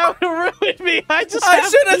ruined me. That would have ruined me. I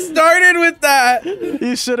should have started with that.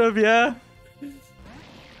 You should have, yeah.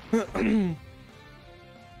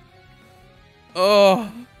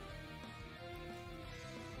 Oh.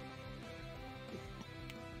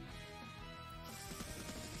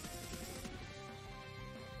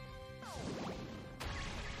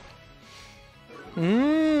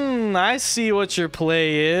 I see what your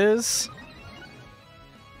play is.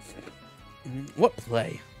 What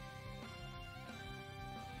play?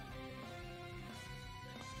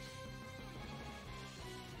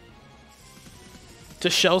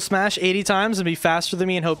 Just shell smash 80 times and be faster than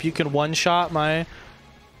me and hope you can one-shot my...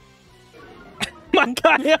 my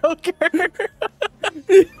Kyogre.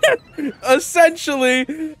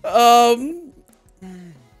 Essentially,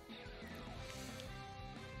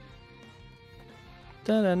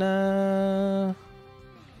 Da-da-da.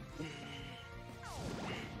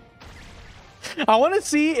 I want to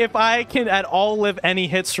see if I can at all live any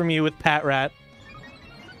hits from you with Pat Rat.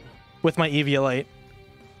 With my Eviolite.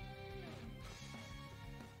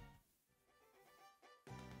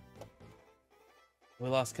 We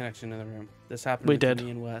lost connection in the room. This happened We to did. me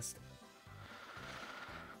and West.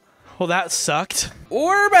 Well, that sucked.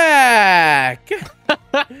 We're back!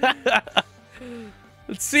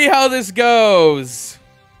 Let's see how this goes.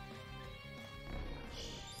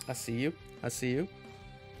 I see you. I see you.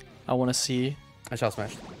 I want to see. I shall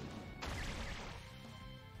smash.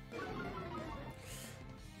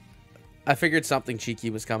 I figured something cheeky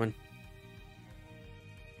was coming.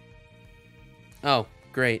 Oh,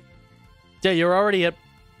 great. Yeah, you're already at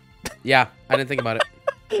Yeah, I didn't think about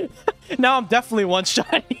it. Now I'm definitely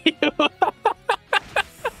one-shotting you.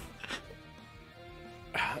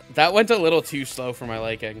 That went a little too slow for my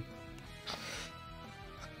liking.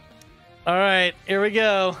 All right, here we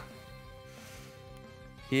go.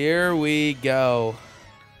 Here we go.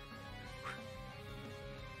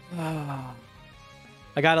 I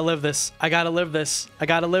gotta live this. I gotta live this. I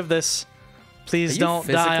gotta live this. Please don't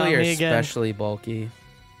die on physically or me again. especially bulky?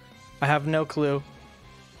 I have no clue.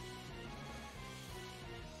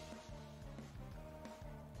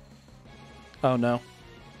 Oh no.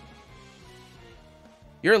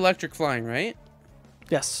 You're electric flying, right?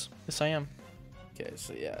 Yes. Yes, I am. Okay,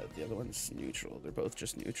 so yeah, the other one's neutral. They're both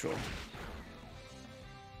just neutral.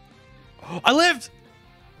 I lived!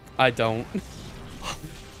 I don't.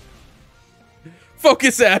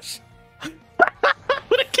 Focus, Ash! I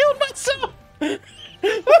would have killed myself! I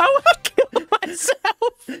would have killed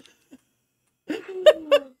myself!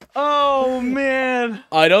 Oh, man.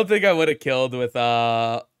 I don't think I would have killed with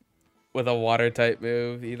a water type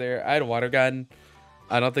move either. I had a water gun.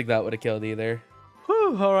 I don't think that would have killed either.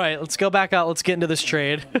 Whew, all right, let's go back out. Let's get into this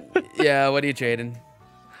trade. Yeah, what are you trading?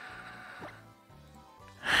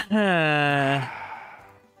 Yeah,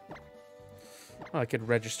 Oh, I could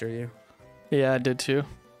register you. I did too.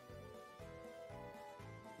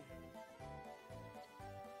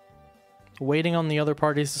 Waiting on the other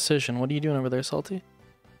party's decision. What are you doing over there, Salty?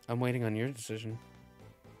 I'm waiting on your decision.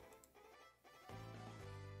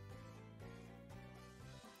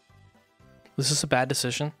 Was this a bad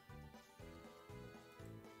decision?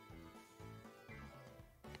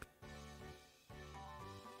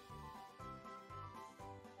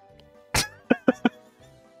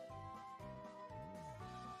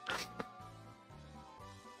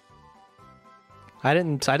 I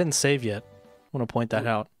didn't save yet. I want to point that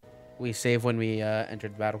out. We save when we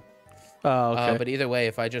entered the battle. Oh, okay. But either way,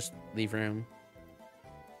 if I just leave room.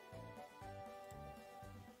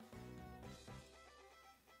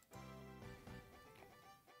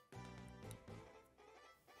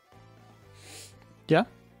 Yeah?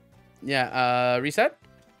 Yeah, reset?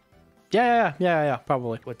 Yeah,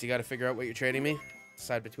 probably. What, do you got to figure out what you're trading me?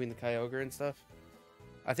 Decide between the Kyogre and stuff?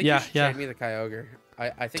 I think Yeah, you should yeah. trade me the Kyogre.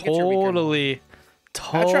 I think it's your weaker one. Totally.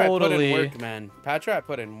 Patrat put in work, man. Patrat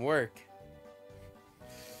put in work.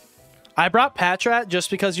 I brought Patrat just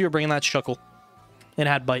because you were bringing that Shuckle. It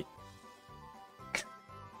had Bite.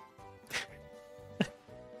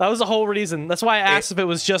 That was the whole reason. That's why I asked if it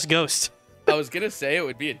was just Ghost. I was going to say it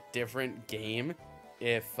would be a different game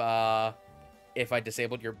if I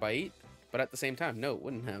disabled your Bite, but at the same time, no, it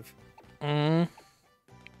wouldn't have.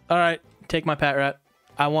 All right, take my Patrat.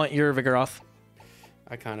 I want your Vigoroth.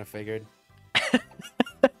 I kind of figured.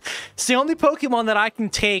 It's the only Pokemon that I can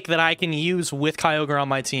take that I can use with Kyogre on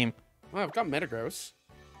my team. Well, I've got Metagross.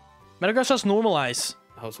 Metagross has Normal Ice.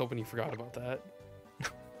 I was hoping you forgot about that.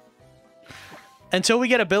 Until we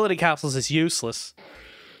get ability capsules, it's useless.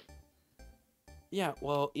 Yeah,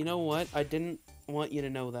 well, you know what? I didn't want you to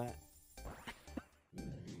know that.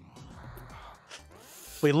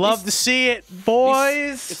 We love to see it,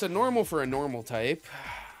 boys. It's a normal for a normal type.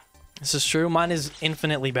 This is true. Mine is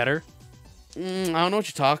infinitely better. I don't know what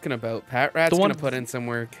you're talking about. Patrat's going to put in some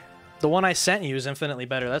work. The one I sent you is infinitely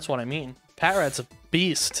better. That's what I mean. Patrat's a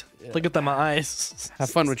beast. Yeah. Look at them eyes. Have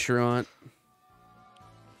fun with Truant.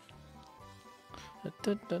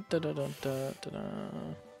 Does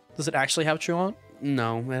it actually have Truant?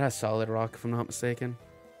 No, it has Solid Rock, if I'm not mistaken.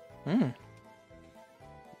 I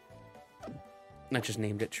just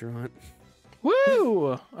named it Truant.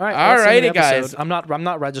 Woo! Alrighty, guys. I'm not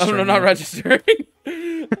registering. I'm not registering.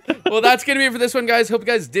 Well, that's going to be it for this one, guys. Hope you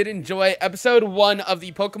guys did enjoy episode 1 of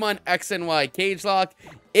the Pokemon X and Y Cage Lock.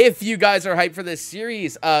 If you guys are hyped for this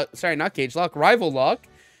series, sorry, not Cage Lock, Rivalocke.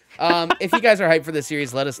 If you guys are hyped for this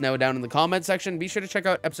series, let us know down in the comment section. Be sure to check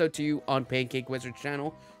out episode 2 on Pancake Wizard's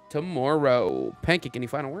channel tomorrow. Pancake, any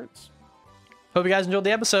final words? Hope you guys enjoyed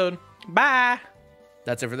the episode. Bye!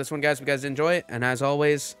 That's it for this one, guys. If you guys enjoy it, and as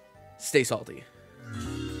always, stay salty.